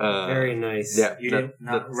 Very nice. Yeah, You didn't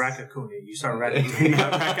not Ratatouille. You saw Ratatouille.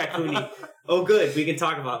 Not Ratatouille. Oh, good. We can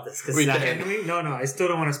talk about this. We that, can. No, I still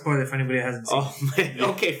don't want to spoil it if anybody hasn't seen it.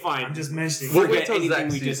 Okay, fine. I'm just mentioning. We'll Forget wait till anything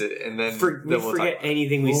Zach we sees just- it, and then we'll forget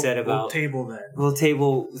anything we said about. We'll table that. We'll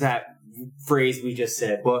table that phrase we just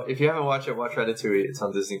said. Well, if you haven't watched it, watch Ratatouille. It's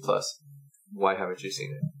on Disney Plus. Why haven't you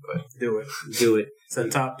seen it? But Do it. Do it. It's a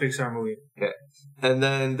top Pixar movie. okay. And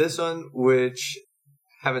then this one, which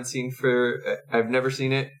haven't seen I've never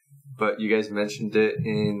seen it, but you guys mentioned it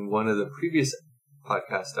in one of the previous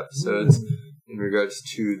podcast episodes in regards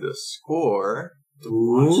to the score.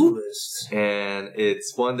 Watch list. And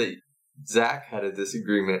it's one that Zach had a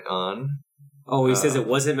disagreement on. Oh, he says it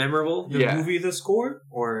wasn't memorable? The movie, the score,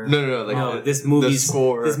 or No, like No, the this movie's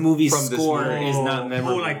score. This movie's from this score movie. is not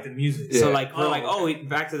memorable. Oh, like the music. Yeah. So like we're like, okay.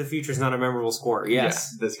 Back to the Future is not a memorable score.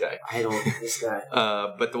 Yes. Yeah, this guy. I don't this guy.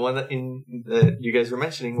 But the one that you guys were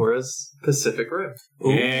mentioning was Pacific Rim.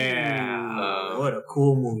 Yeah. What a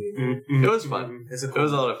cool movie. It was fun. It's a It cool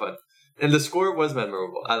was a lot of fun. And the score was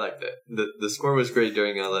memorable. I liked it. The score was great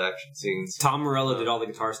during all the action scenes. Tom Morello did all the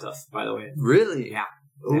guitar stuff, by the way. Really? Yeah.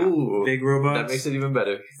 Ooh. Big robots. That makes it even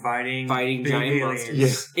better. Fighting Fighting big giant aliens.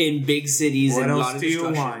 monsters in big cities What and a lot else of do you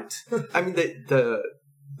destruction. want? I mean,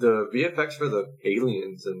 the VFX for the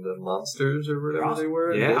aliens and the monsters or whatever they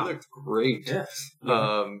were, Yeah. they looked great. Yeah.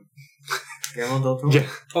 Yeah. Guillermo del Toro. Yeah.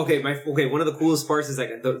 Okay, one of the coolest parts is like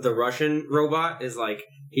the Russian robot is like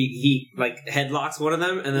he like headlocks one of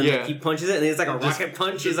them and then like, he punches it and it's like a Just- rocket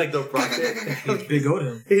punch. He's like the rocket. Big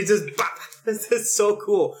Odin. he just bop. It's just so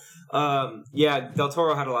cool. Yeah, Del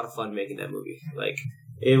Toro had a lot of fun making that movie. Like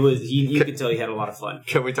it was, you could tell he had a lot of fun.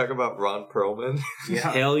 Can we talk about Ron Perlman?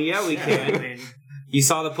 Yeah. Hell yeah, we I can. mean, You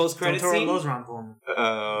saw the post Del credit Toro scene? loves Ron Perlman.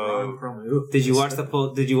 Ron Perlman. Ooh. Did you watch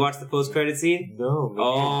the post credit scene? No. maybe I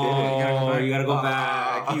Oh, didn't. you gotta go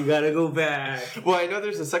back. You gotta go back. Well, I know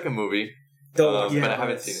there's a second movie, Don't watch but that. I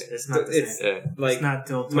haven't seen it. It's not the It's- same. Yeah. Like It's not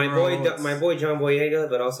Del Toro. my boy John Boyega,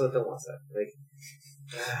 but also don't watch that.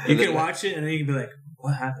 Like You can watch it and then you can be like,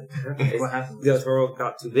 what happened? What happened? Del Toro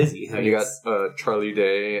got too busy. And you got Charlie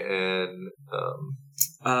Day and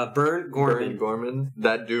Burn Vern Gorman. Gorman,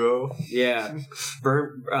 that duo. Yeah,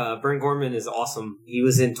 Burn Gorman is awesome. He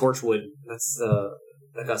was in Torchwood. That's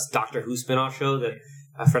like a Doctor Who spinoff show that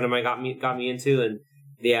a friend of mine got me into, and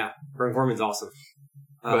yeah, Burn Gorman's awesome.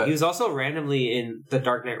 But- he was also randomly in The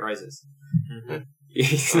Dark Knight Rises. Mm-hmm.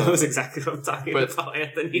 He knows exactly what I'm talking But- about,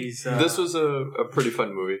 Anthony. This was a pretty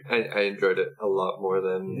fun movie. I enjoyed it a lot more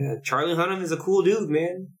than. Yeah, Charlie Hunnam is a cool dude,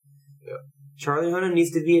 man. Yeah. Charlie Hunnam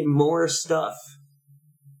needs to be in more stuff.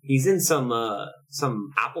 He's in some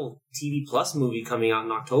Apple TV Plus movie coming out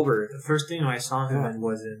in October. The first thing I saw him in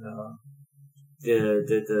was in The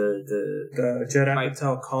the Judd Right.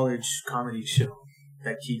 Apatow college comedy show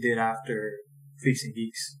that he did after Freaks and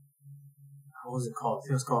Geeks. What was it called? I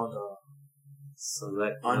think it was called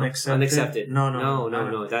Unaccepted.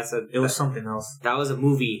 No. That's It was something else. that was a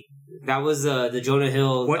movie. That was the Jonah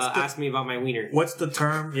Hill. What's the- Ask Me About My Wiener. What's the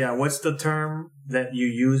term? Yeah, what's the term that you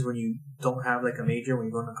use when you don't have like a major when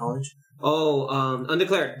you go into college? Oh,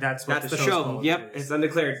 Undeclared. That's what That's the the show's show. called. Yep, it's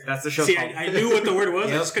Undeclared. That's the show. See, called. I knew what the word was. I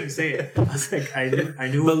Yep. just couldn't say it. I was like, I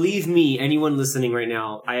knew. Believe me, anyone listening right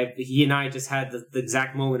now, he and I just had the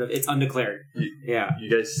exact moment of it's Undeclared. Yeah,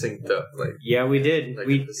 You guys synced up yeah, we did. like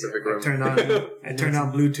We in Pacific I Rim. turned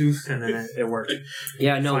on Bluetooth and then it worked.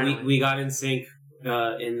 yeah no Finally. we got in sync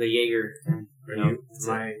in the Jaeger. Are No, you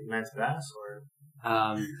my Lance Bass or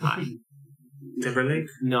I, Timberlake?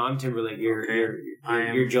 no, I'm Timberlake. Okay. I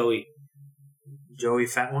am- You're Joey. Joey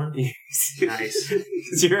Fat One. Nice.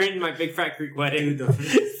 You're in my Big Fat Greek wedding.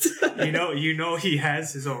 you know he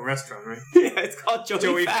has his own restaurant, right? Yeah, it's called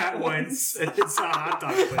Joey Fat Ones. It's a hot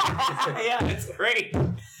dog place. Yeah, it's great.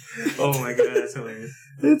 Oh my god, that's hilarious.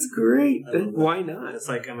 That's great. Why not? It's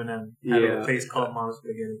like Eminem had a place called Mom's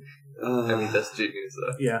Spaghetti. I mean, that's genius,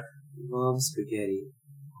 though. Yeah. Mom's Spaghetti.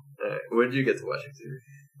 When did you get to watching TV?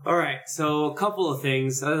 All right, so a couple of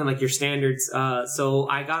things other than like your standards. So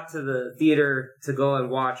I got to the theater to go and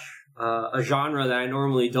watch a genre that I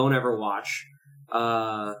normally don't ever watch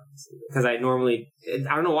because I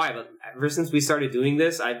don't know why, but ever since we started doing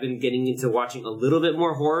this, I've been getting into watching a little bit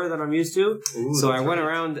more horror than I'm used to. Ooh, so I went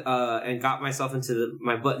around and got myself into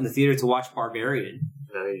my butt in the theater to watch Barbarian.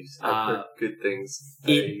 Nice. I've heard good things.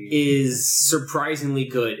 It is surprisingly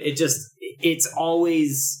good. It's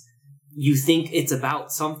always. You think it's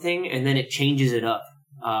about something, and then it changes it up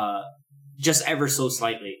just ever so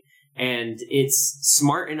slightly. And it's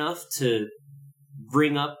smart enough to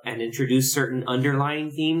bring up and introduce certain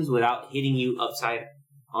underlying themes without hitting you upside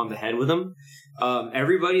on the head with them.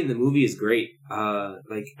 Everybody in the movie is great.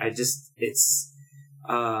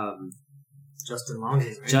 Justin Long's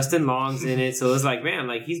in it. Justin Long's in it, so it's like, man,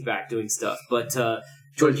 like he's back doing stuff. But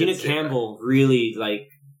Georgina Campbell really like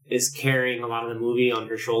is carrying a lot of the movie on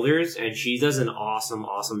her shoulders, and she does an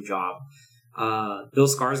awesome job. Bill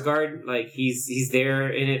Skarsgård, like he's there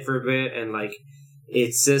in it for a bit, and like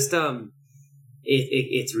it's just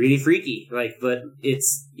it's really freaky. Like, but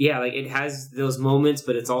it's like it has those moments,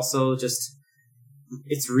 but it's also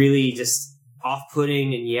it's really just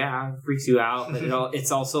off-putting and freaks you out. But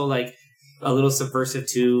it's also like a little subversive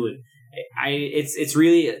too. And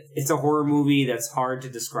it's a horror movie that's hard to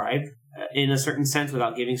describe in a certain sense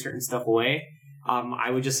without giving certain stuff away. I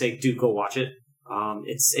would just say, dude, go watch it.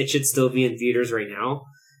 It should still be in theaters right now.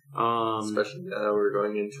 Especially now we're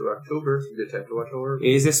going into October. Good time to watch horror.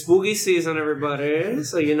 It's a spooky season, everybody,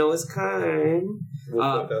 so you know it's kind.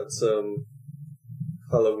 We'll put out some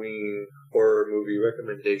Halloween horror movie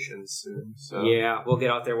recommendations soon. So. Yeah, we'll get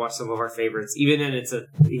out there, watch some of our favorites. Even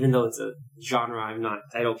though it's a genre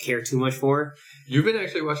I don't care too much for. You've been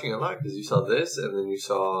actually watching a lot because you saw this, and then you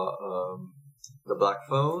saw The Black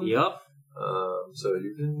Phone. Yep. So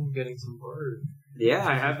you've been getting some horror. Yeah,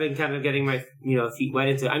 I have been kind of getting my feet wet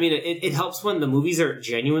into it. I mean, it helps when the movies are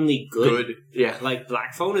genuinely good. Yeah. Like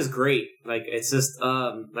Black Phone is great. Like it's just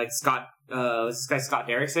like Scott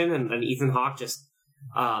Derrickson and Ethan Hawke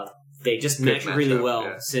they just mesh really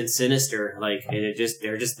well since Sinister. Like, and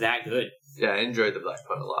they're just that good. Yeah, I enjoyed The Black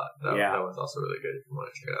Phone a lot. That one's also really good if you want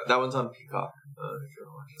to check it out. That one's on Peacock. If you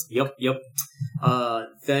want to watch it. Yep.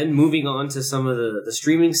 Then moving on to some of the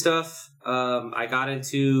streaming stuff, I got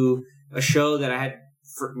into a show that I had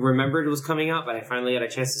remembered was coming out, but I finally had a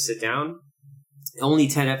chance to sit down. Only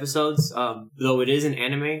 10 episodes, though it is an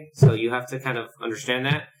anime, so you have to kind of understand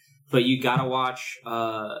that. But you gotta watch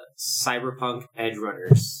Cyberpunk Edge Runner.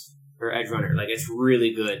 Like, it's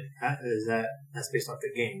really good. That's based off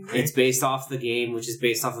the game, right? It's based off the game, which is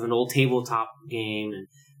based off of an old tabletop game, and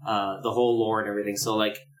the whole lore and everything. So,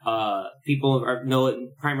 like, people know it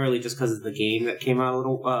primarily just because of the game that came out a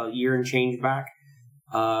little year and change back.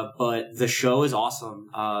 But the show is awesome.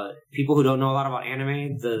 People who don't know a lot about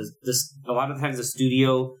anime, a lot of times the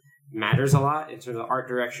studio matters a lot in terms of art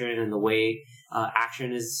direction and the way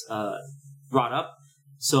action is brought up.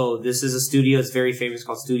 So this is a studio that's very famous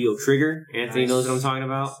called Studio Trigger. Anthony knows what I'm talking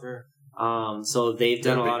about. Sure. So they've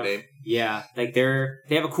done a lot of name. Like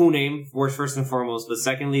they have a cool name first and foremost, but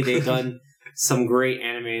secondly they've done some great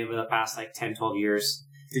anime over the past like 10, 12 years.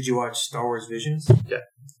 Did you watch Star Wars Visions? Yeah.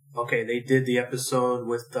 Okay, they did the episode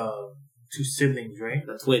with two siblings, right?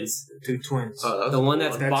 The twins. Two twins. Oh, the one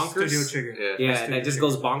that's bonkers. Studio Trigger. Yeah, that just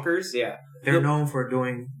goes bonkers. Yeah. They're known for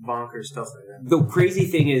doing bonkers stuff like that. The crazy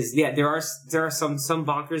thing is, there are some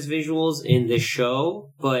bonkers visuals in this show,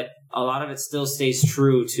 but a lot of it still stays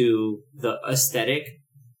true to the aesthetic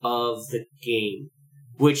of the game.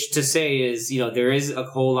 Which to say is, there is a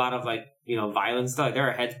whole lot of like, violent stuff. There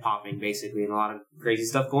are heads popping basically and a lot of crazy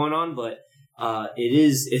stuff going on, but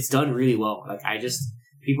it's done really well. Like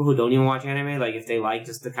people who don't even watch anime, like if they like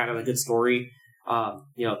just the kind of a good story,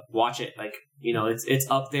 watch it. Like, it's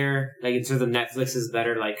up there. Like in terms of Netflix's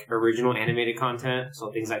better like original animated content.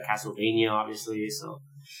 So things like Castlevania, obviously. So,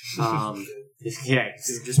 yeah,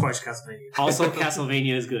 just watch Castlevania. Also,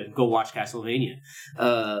 Castlevania is good. Go watch Castlevania.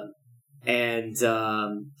 And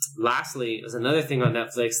lastly, there's another thing on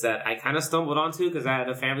Netflix that I kind of stumbled onto because I had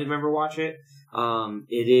a family member watch it.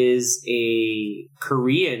 It is a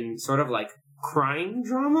Korean sort of like crime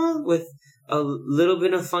drama with a little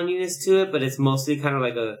bit of funniness to it, but it's mostly kind of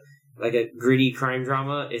like like a gritty crime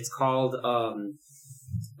drama. It's called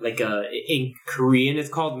in Korean it's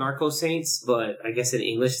called Narco Saints, but I guess in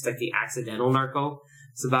English it's like the Accidental Narco.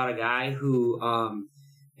 It's about a guy who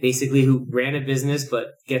basically who ran a business but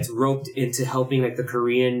gets roped into helping like the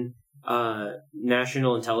Korean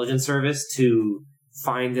National Intelligence Service to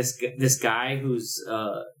find this guy who's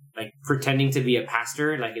like pretending to be a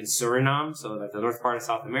pastor like in Suriname, so like the north part of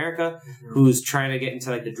South America, who's trying to get into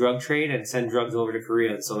like the drug trade and send drugs over to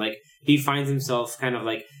Korea. And so like he finds himself kind of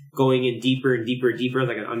like going in deeper and deeper and deeper,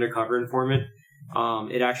 like an undercover informant.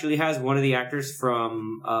 It actually has one of the actors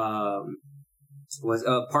from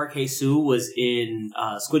Park Hae-soo was in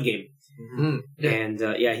Squid Game. Mm-hmm. Yeah.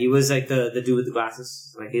 And he was like the dude with the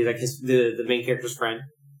glasses, like he's like the main character's friend.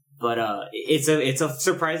 But it's a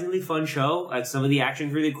surprisingly fun show. Like some of the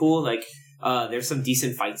action's really cool. Like there's some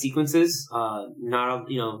decent fight sequences.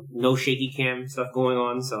 No shaky cam stuff going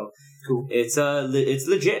on. So cool. It's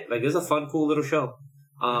legit. Like it's a fun, cool little show.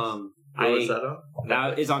 Where was that on?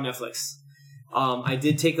 That is on Netflix. I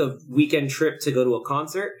did take a weekend trip to go to a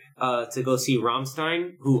concert to go see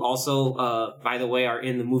Rammstein, who also, by the way, are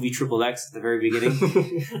in the movie Triple X at the very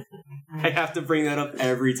beginning. I have to bring that up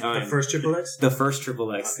every time. The first Triple X? The first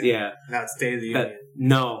Triple X, okay. Yeah. Not State of the Union.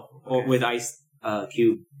 No, okay. With Ice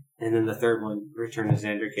Cube. And then the third one, Return to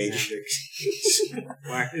Xander Cage.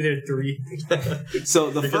 Why are there three?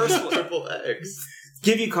 So the first one, Triple X.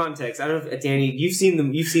 Give you context. I don't know if Danny, you've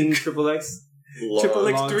seen Triple X? Triple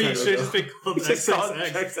X3 should have just been called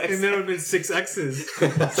XXX. And then it would have been 6 X's.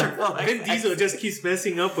 Vin Diesel just keeps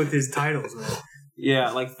messing up with his titles, man.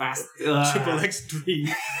 Yeah, like fast. Triple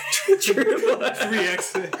X3. Triple X.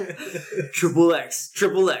 3X.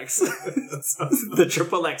 Triple X. The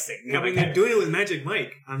Triple Xing. I mean, they're doing it with Magic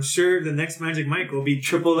Mike. I'm sure the next Magic Mike will be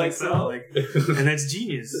Triple XL. And that's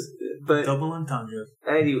genius. But double entendre.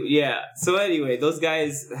 Anyway, those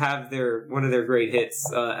guys have one of their great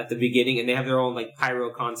hits at the beginning, and they have their own like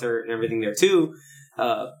pyro concert and everything there too.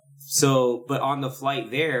 But on the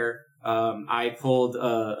flight there, I pulled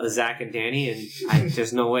a Zach and Danny, and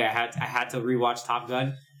there's no way I had to rewatch Top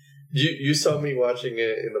Gun. You saw me watching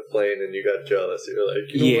it in the plane, and you got jealous. You were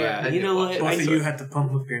like, you know what? Also, you had to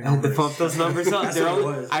pump up your numbers. I had to pump those numbers up.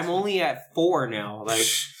 I'm only at 4 now. Like.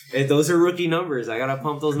 Those are rookie numbers. I gotta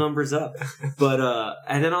pump those numbers up. But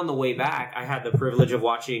and then on the way back, I had the privilege of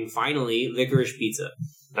watching finally Licorice Pizza.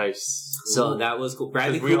 Nice. So that was cool.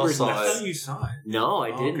 Bradley we Cooper's all saw nuts. I thought you saw it. No,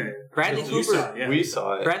 I didn't. Okay. Bradley Cooper. We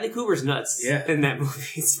saw it. Bradley Cooper's nuts. Yeah. In that movie,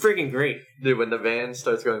 it's freaking great. Dude, when the van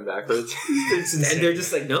starts going backwards, and they're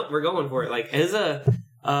just like, nope, we're going for it. Like,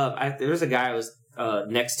 there was a guy I was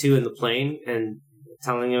next to in the plane and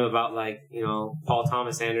telling him about like Paul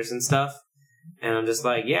Thomas Anderson stuff. And I'm just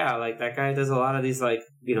like, yeah, like that guy does a lot of these like,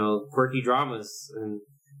 quirky dramas and,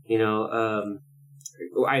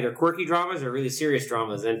 either quirky dramas or really serious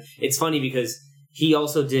dramas. And it's funny because he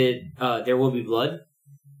also did There Will Be Blood.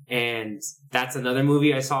 And that's another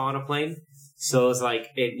movie I saw on a plane. So it's like,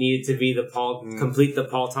 it needed to be complete the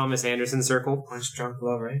Paul Thomas Anderson circle. Punch Drunk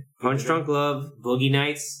Love, right? Punch Drunk Love, Boogie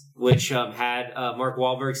Nights, which had Mark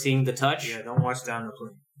Wahlberg singing The Touch. Yeah, don't watch that on the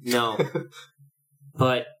plane. No.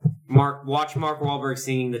 But watch Mark Wahlberg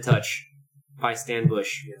singing The Touch by Stan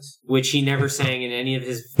Bush, yes, which he never sang in any of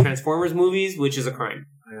his Transformers movies, which is a crime.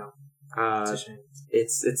 I know. It's a shame.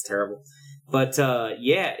 It's terrible. But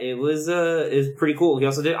it was pretty cool. He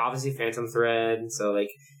also did obviously Phantom Thread, so like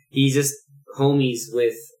he's just homies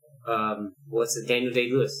with Daniel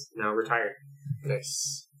Day-Lewis, now retired.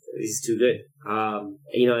 Nice. He's too good.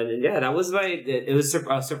 That was it was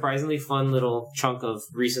a surprisingly fun little chunk of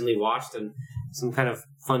recently watched and some kind of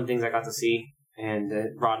fun things I got to see and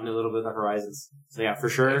broadened a little bit of the horizons. So yeah, for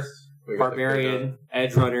sure. Nice. Barbarian,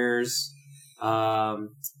 Edge Runners,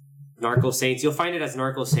 Narco Saints. You'll find it as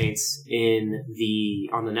Narco Saints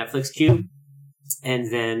on the Netflix queue.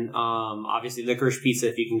 And then obviously Licorice Pizza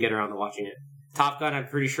if you can get around to watching it. Top Gun, I'm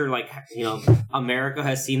pretty sure, America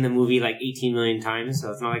has seen the movie 18 million times, so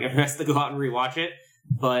it's not like everyone has to go out and rewatch it.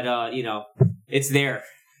 But, it's there.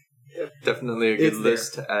 Yeah, definitely a good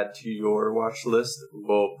list to add to your watch list.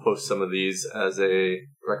 We'll post some of these as a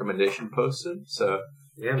recommendation posted, so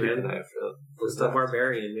yeah, keep man. an eye out for Post the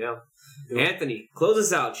Barbarian, yeah. Anthony, close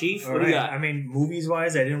us out, Chief. What do you got? I mean,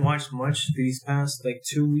 movies-wise, I didn't watch much these past,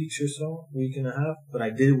 2 weeks or so, week and a half, but I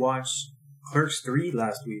did watch Clerks 3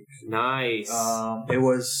 last week. Nice. It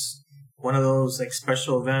was one of those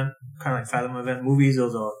special event, kind of like Fathom event movies. It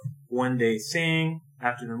was a one-day thing.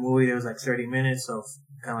 After the movie, there was 30 minutes of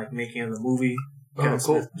kind of making of the movie. Kevin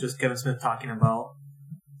Smith talking about,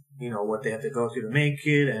 what they had to go through to make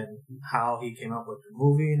it and how he came up with the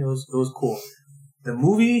movie. And it was cool. The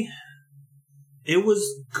movie, It was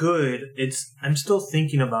good. I'm still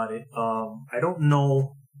thinking about it. I don't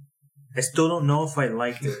know. I still don't know if I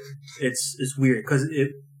liked it. It's weird because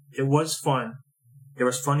it was fun. There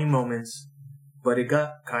was funny moments, but it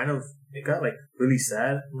got like really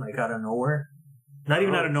sad, like out of nowhere. Not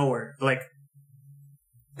even out of nowhere. Like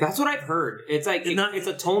that's what I've heard. It's like it's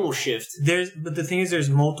a tonal shift. But the thing is, there's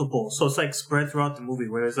multiple, so it's like spread throughout the movie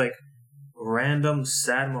where there's like random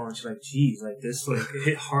sad moments. You're like, geez, like this like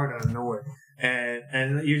hit hard out of nowhere,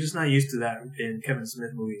 and you're just not used to that in Kevin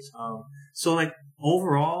Smith movies. So like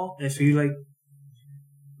overall, if you like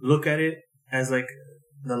look at it as like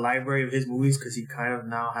the library of his movies, because he kind of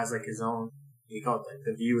now has like his own, he called it like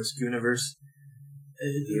the View Askew universe.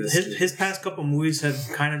 His past couple movies have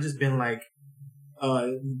kind of just been like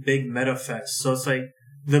big meta fest. So it's like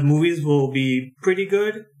the movies will be pretty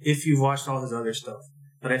good if you've watched all his other stuff.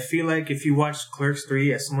 But I feel like if you watch Clerks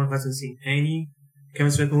 3 as someone who hasn't seen any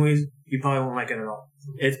Kevin Smith movies, you probably won't like it at all.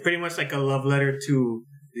 It's pretty much like a love letter to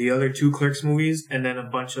the other two Clerks movies and then a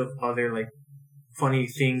bunch of other like funny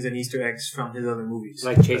things and Easter eggs from his other movies.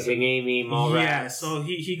 Like Chasing Amy, Mallrats. Yeah, so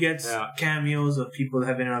he gets cameos of people that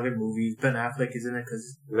have been in other movies. Ben Affleck is in it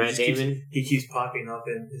because Matt Damon. He keeps popping up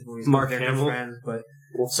in his movies. Mark they're Hamill. Friends, but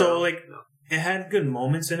so like it had good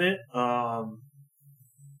moments in it.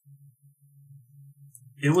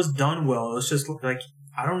 It was done well. It was just like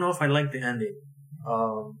I don't know if I like the ending,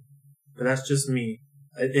 but that's just me.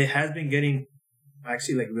 It has been getting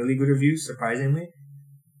actually like really good reviews, surprisingly.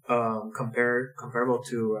 Comparable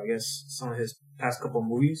to I guess some of his past couple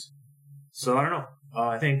movies. So I don't know.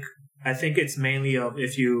 I think it's mainly of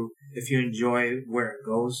if you enjoy where it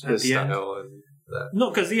goes at the end. And that. No,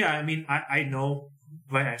 because I mean I know,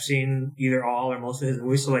 like I've seen either all or most of his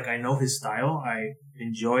movies, so like I know his style. I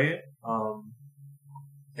enjoy it.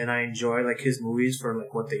 And I enjoy like his movies for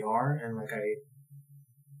like what they are, and like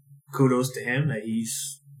kudos to him that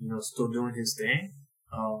he's still doing his thing.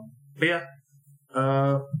 But yeah.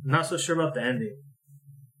 Not so sure about the ending.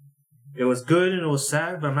 It was good and it was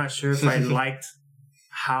sad, but I'm not sure if I liked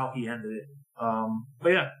how he ended it. But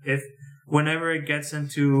yeah, whenever it gets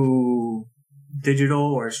into digital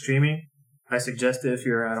or streaming, I suggest it if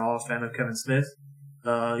you're at all a fan of Kevin Smith.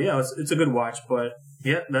 Yeah, it's a good watch, but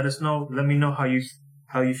yeah, let me know how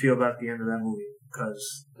you feel about the end of that movie,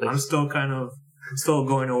 because I'm still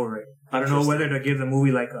going over it. I don't know whether to give the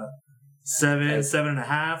movie like a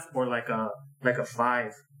 7.5, or like a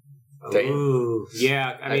 5. Ooh,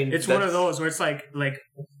 yeah. I mean, it's one of those where it's like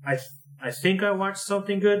I think I watched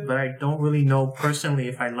something good, but I don't really know personally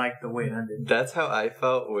if I like the way it ended. That's how I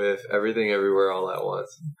felt with Everything Everywhere All at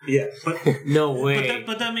Once. Yeah, but no way.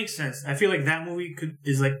 But that makes sense. I feel like that movie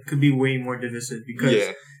could be way more divisive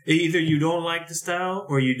because either you don't like the style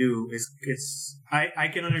or you do. I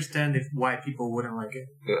can understand why people wouldn't like it.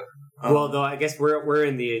 Yeah. Well, though, I guess we're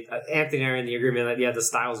in the Anthony and I are in the agreement that the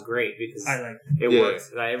style's great because I like it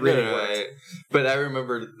works. It really works. But I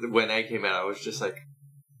remember when I came out, I was just like,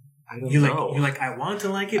 I don't know. You're like, I want to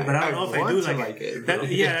like it, but I don't know if I do like it.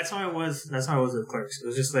 That's how I was. That's how I was with Clerks. It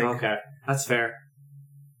was just like, okay, that's fair.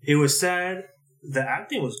 It was sad. The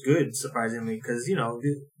acting was good, surprisingly, because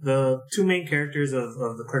the two main characters of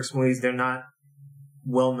the Clerks movies, they're not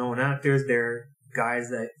well-known actors. They're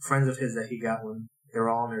friends of his that he got when they were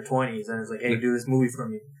all in their 20s, and it's like, hey, do this movie for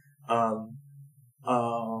me.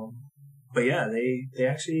 But yeah, they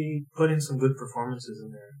actually put in some good performances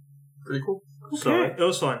in there. Pretty cool. Okay. So it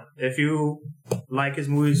was fun. If you like his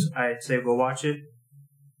movies, I'd say go watch it.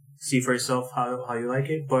 See for yourself how you like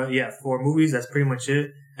it. But yeah, for movies, that's pretty much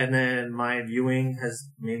it. And then my viewing has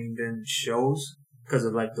mainly been shows because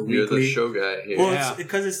of like the weekly. You're the show guy here. Well, it's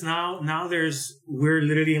because it's now we're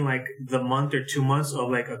literally in like the month or 2 months of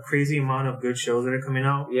like a crazy amount of good shows that are coming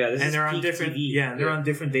out. Yeah, and they're on different TV. Yeah, they're on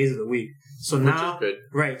different days of the week. So which now, is good.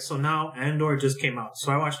 Right? So now Andor just came out.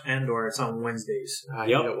 So I watched Andor. It's on Wednesdays.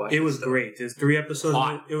 Yep, it was great. There's 3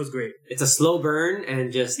 episodes. It was great. It's a slow burn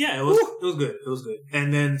and just it was good. It was good.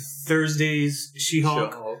 And then Thursdays,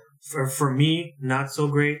 She-Hulk. For me, not so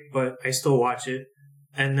great, but I still watch it.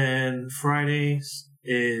 And then Fridays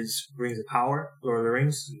is Rings of Power, Lord of the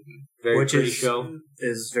Rings, which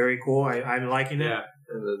is very cool. I'm liking it. Yeah.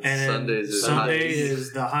 And then Sunday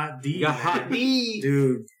is the Hot D. Hot D,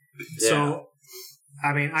 dude. Yeah. So,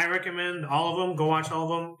 I mean, I recommend all of them. Go watch all of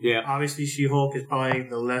them. Yeah. Obviously, She-Hulk is probably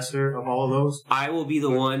the lesser of all of those. I will be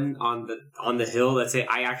the one on the hill that say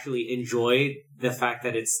I actually enjoy the fact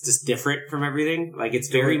that it's just different from everything. Like it's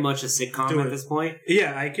very much a sitcom at this point.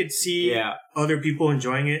 Yeah, I could see other people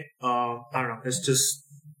enjoying it. I don't know.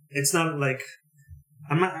 It's not like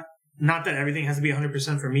not that everything has to be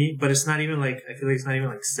 100% for me, but it's not even like I feel like it's not even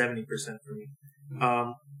like 70% for me.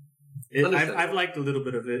 I've liked a little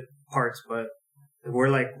bit of it, parts, but we're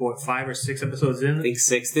like, what, 5 or 6 episodes in? I think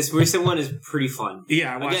 6. This recent one is pretty fun.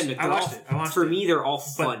 Yeah, I watched it. For me, they're all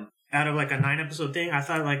fun. Out of like a 9-episode thing, I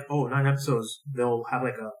thought like, 9 episodes, they'll have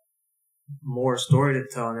like a more story to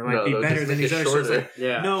tell, and it might be better than these other shows. Like,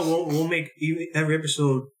 no, we'll make every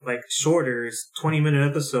episode like shorter. It's 20-minute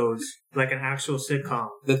episodes, like an actual sitcom.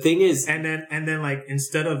 The thing is, and then like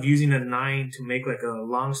instead of using a 9 to make like a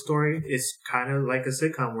long story, it's kind of like a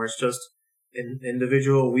sitcom where it's just an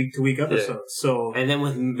individual week-to-week episodes. Yeah. So and then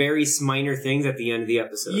with very minor things at the end of the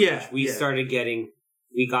episode. Yeah, we started getting.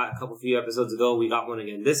 We got a few episodes ago. We got one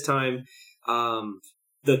again this time.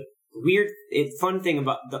 The fun thing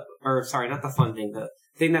about not the fun thing. The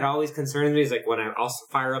thing that always concerns me is like when I also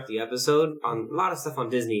fire up the episode on a lot of stuff on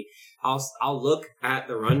Disney, I'll look at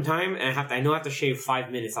the runtime and I know I have to shave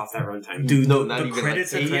 5 minutes off that runtime. Dude, the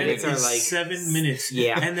credits at the end are like 7 minutes.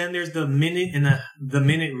 Yeah, and then there's the minute and the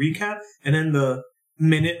minute recap, and then the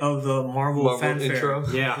minute of the Marvel fanfare intro.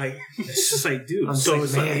 Yeah, like it's just like, dude. So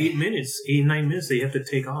it's like 8 9 minutes that you have to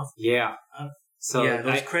take off. Yeah. So yeah,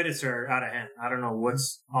 those credits are out of hand. I don't know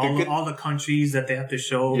what's all the countries that they have to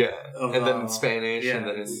show. Yeah, and then in Spanish, and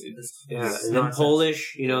then and then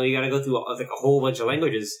Polish. You know, you got to go through like a whole bunch of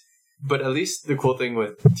languages. But at least the cool thing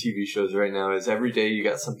with TV shows right now is every day you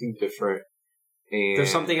got something different. And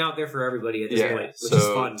there's something out there for everybody at this point, which is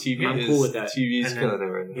fun. I'm cool with that. TV is killing it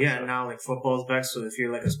right now. Yeah, now like football's back, so if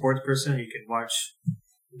you're like a sports person, you can watch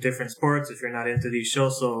different sports if you're not into these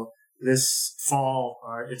shows. So this fall,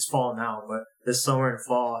 or it's fall now, but this summer and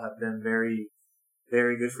fall have been very,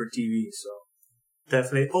 very good for TV. So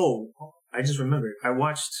definitely. Oh, I just remembered. I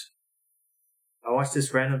watched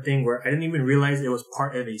this random thing where I didn't even realize it was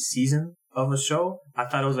part of a season of a show. I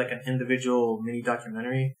thought it was like an individual mini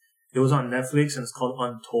documentary. It was on Netflix and it's called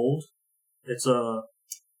Untold. It's a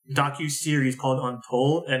docu-series called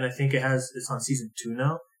Untold, and I think it's on season 2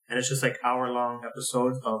 now. And it's just like hour-long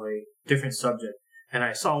episodes of a different subject. And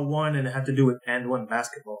I saw one and it had to do with And One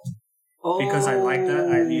basketball. Because I like that.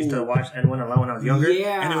 I used to watch And One a lot when I was younger.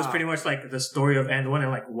 Yeah. And it was pretty much like the story of And One and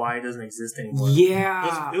like why it doesn't exist anymore.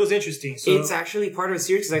 Yeah. It was interesting. So, it's actually part of a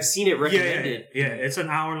series because I've seen it recommended. Yeah, it's an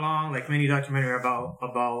hour-long like mini documentary about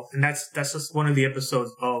and that's just one of the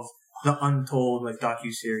episodes of the Untold like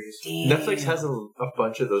docu-series. Netflix has a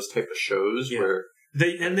bunch of those type of shows where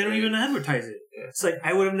they don't even advertise it. Yeah. It's like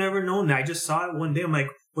I would have never known that. I just saw it one day. I'm like,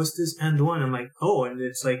 what's this And One? I'm like, oh, and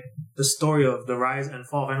it's like the story of the rise and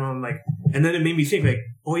fall of And One. I'm like, and then it made me think like,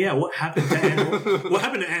 oh yeah, what happened to And One? What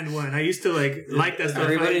happened to And One? I used to like that stuff.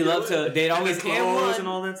 Everybody loved to. They'd always And One and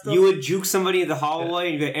all that stuff. You would juke somebody in the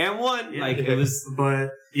hallway and you'd go And One. Yeah. Like it was. But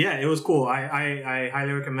yeah, it was cool. I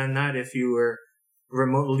highly recommend that if you were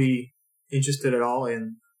remotely interested at all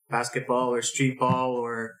in basketball or street ball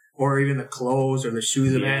or even the clothes or the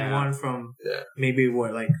shoes of And One from maybe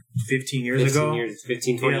like 15 years ago.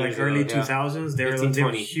 15, 20 years like early 2000s. They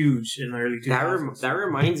were huge in the early 2000s. That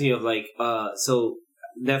reminds me of like, so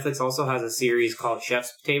Netflix also has a series called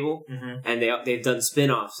Chef's Table, and they've done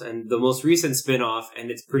spin-offs, and the most recent spin-off, and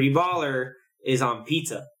it's pretty baller, is on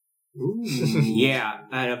pizza. Ooh. Yeah,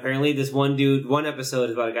 and apparently this one episode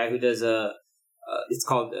is about a guy who does it's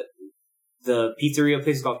called the pizzeria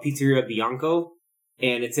place is called Pizzeria Bianco,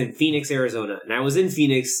 and it's in Phoenix, Arizona. And I was in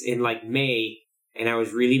Phoenix in like May, and I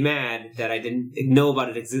was really mad that I didn't know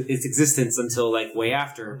about its existence until like way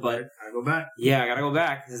after. But gotta go back. Yeah, I gotta go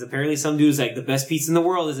back because apparently some dude's like the best pizza in the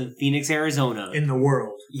world is in Phoenix, Arizona. In the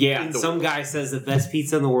world. Yeah, some guy says the best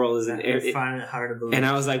pizza in the world is in Arizona. I find it hard to believe. And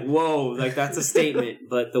I was like, whoa, like that's a statement.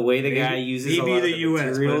 But the way the guy uses maybe the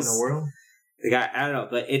U.S., but in the world. The guy, I don't know,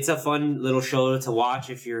 but it's a fun little show to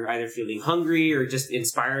watch if you're either feeling hungry or just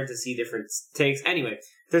inspired to see different takes. Anyway,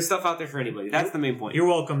 there's stuff out there for anybody. That's the main point. You're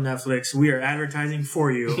welcome, Netflix. We are advertising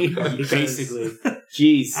for you. Basically.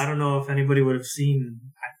 Jeez. I don't know if anybody would have seen.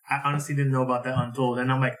 I honestly didn't know about that Untold.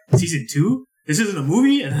 And I'm like, season 2? This isn't a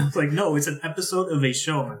movie? And I was like, no, it's an episode of a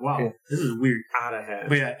show. I'm like, wow, this is weird. Out of hand.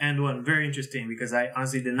 But yeah, And One, very interesting because I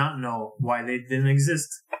honestly did not know why they didn't exist.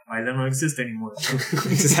 Why they don't exist anymore.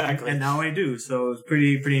 Exactly. And now I do. So it's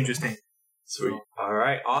pretty interesting. Sweet. All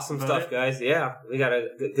right. Awesome stuff, guys. Yeah. We got a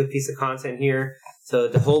good piece of content here. So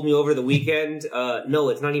to hold me over the weekend, no,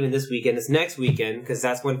 it's not even this weekend. It's next weekend because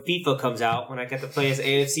that's when FIFA comes out, when I get to play as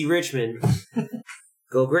AFC Richmond.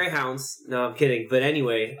 Go Greyhounds. No, I'm kidding. But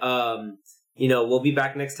anyway, we'll be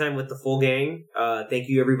back next time with the full gang. Thank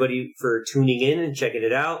you, everybody, for tuning in and checking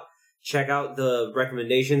it out. Check out the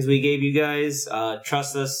recommendations we gave you guys.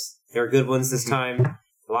 Trust us. They're good ones this time.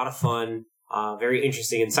 A lot of fun. Very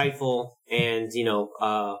interesting, insightful. And,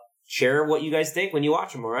 share what you guys think when you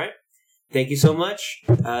watch them, all right? Thank you so much.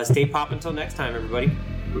 Stay pop until next time, everybody.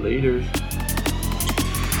 Later.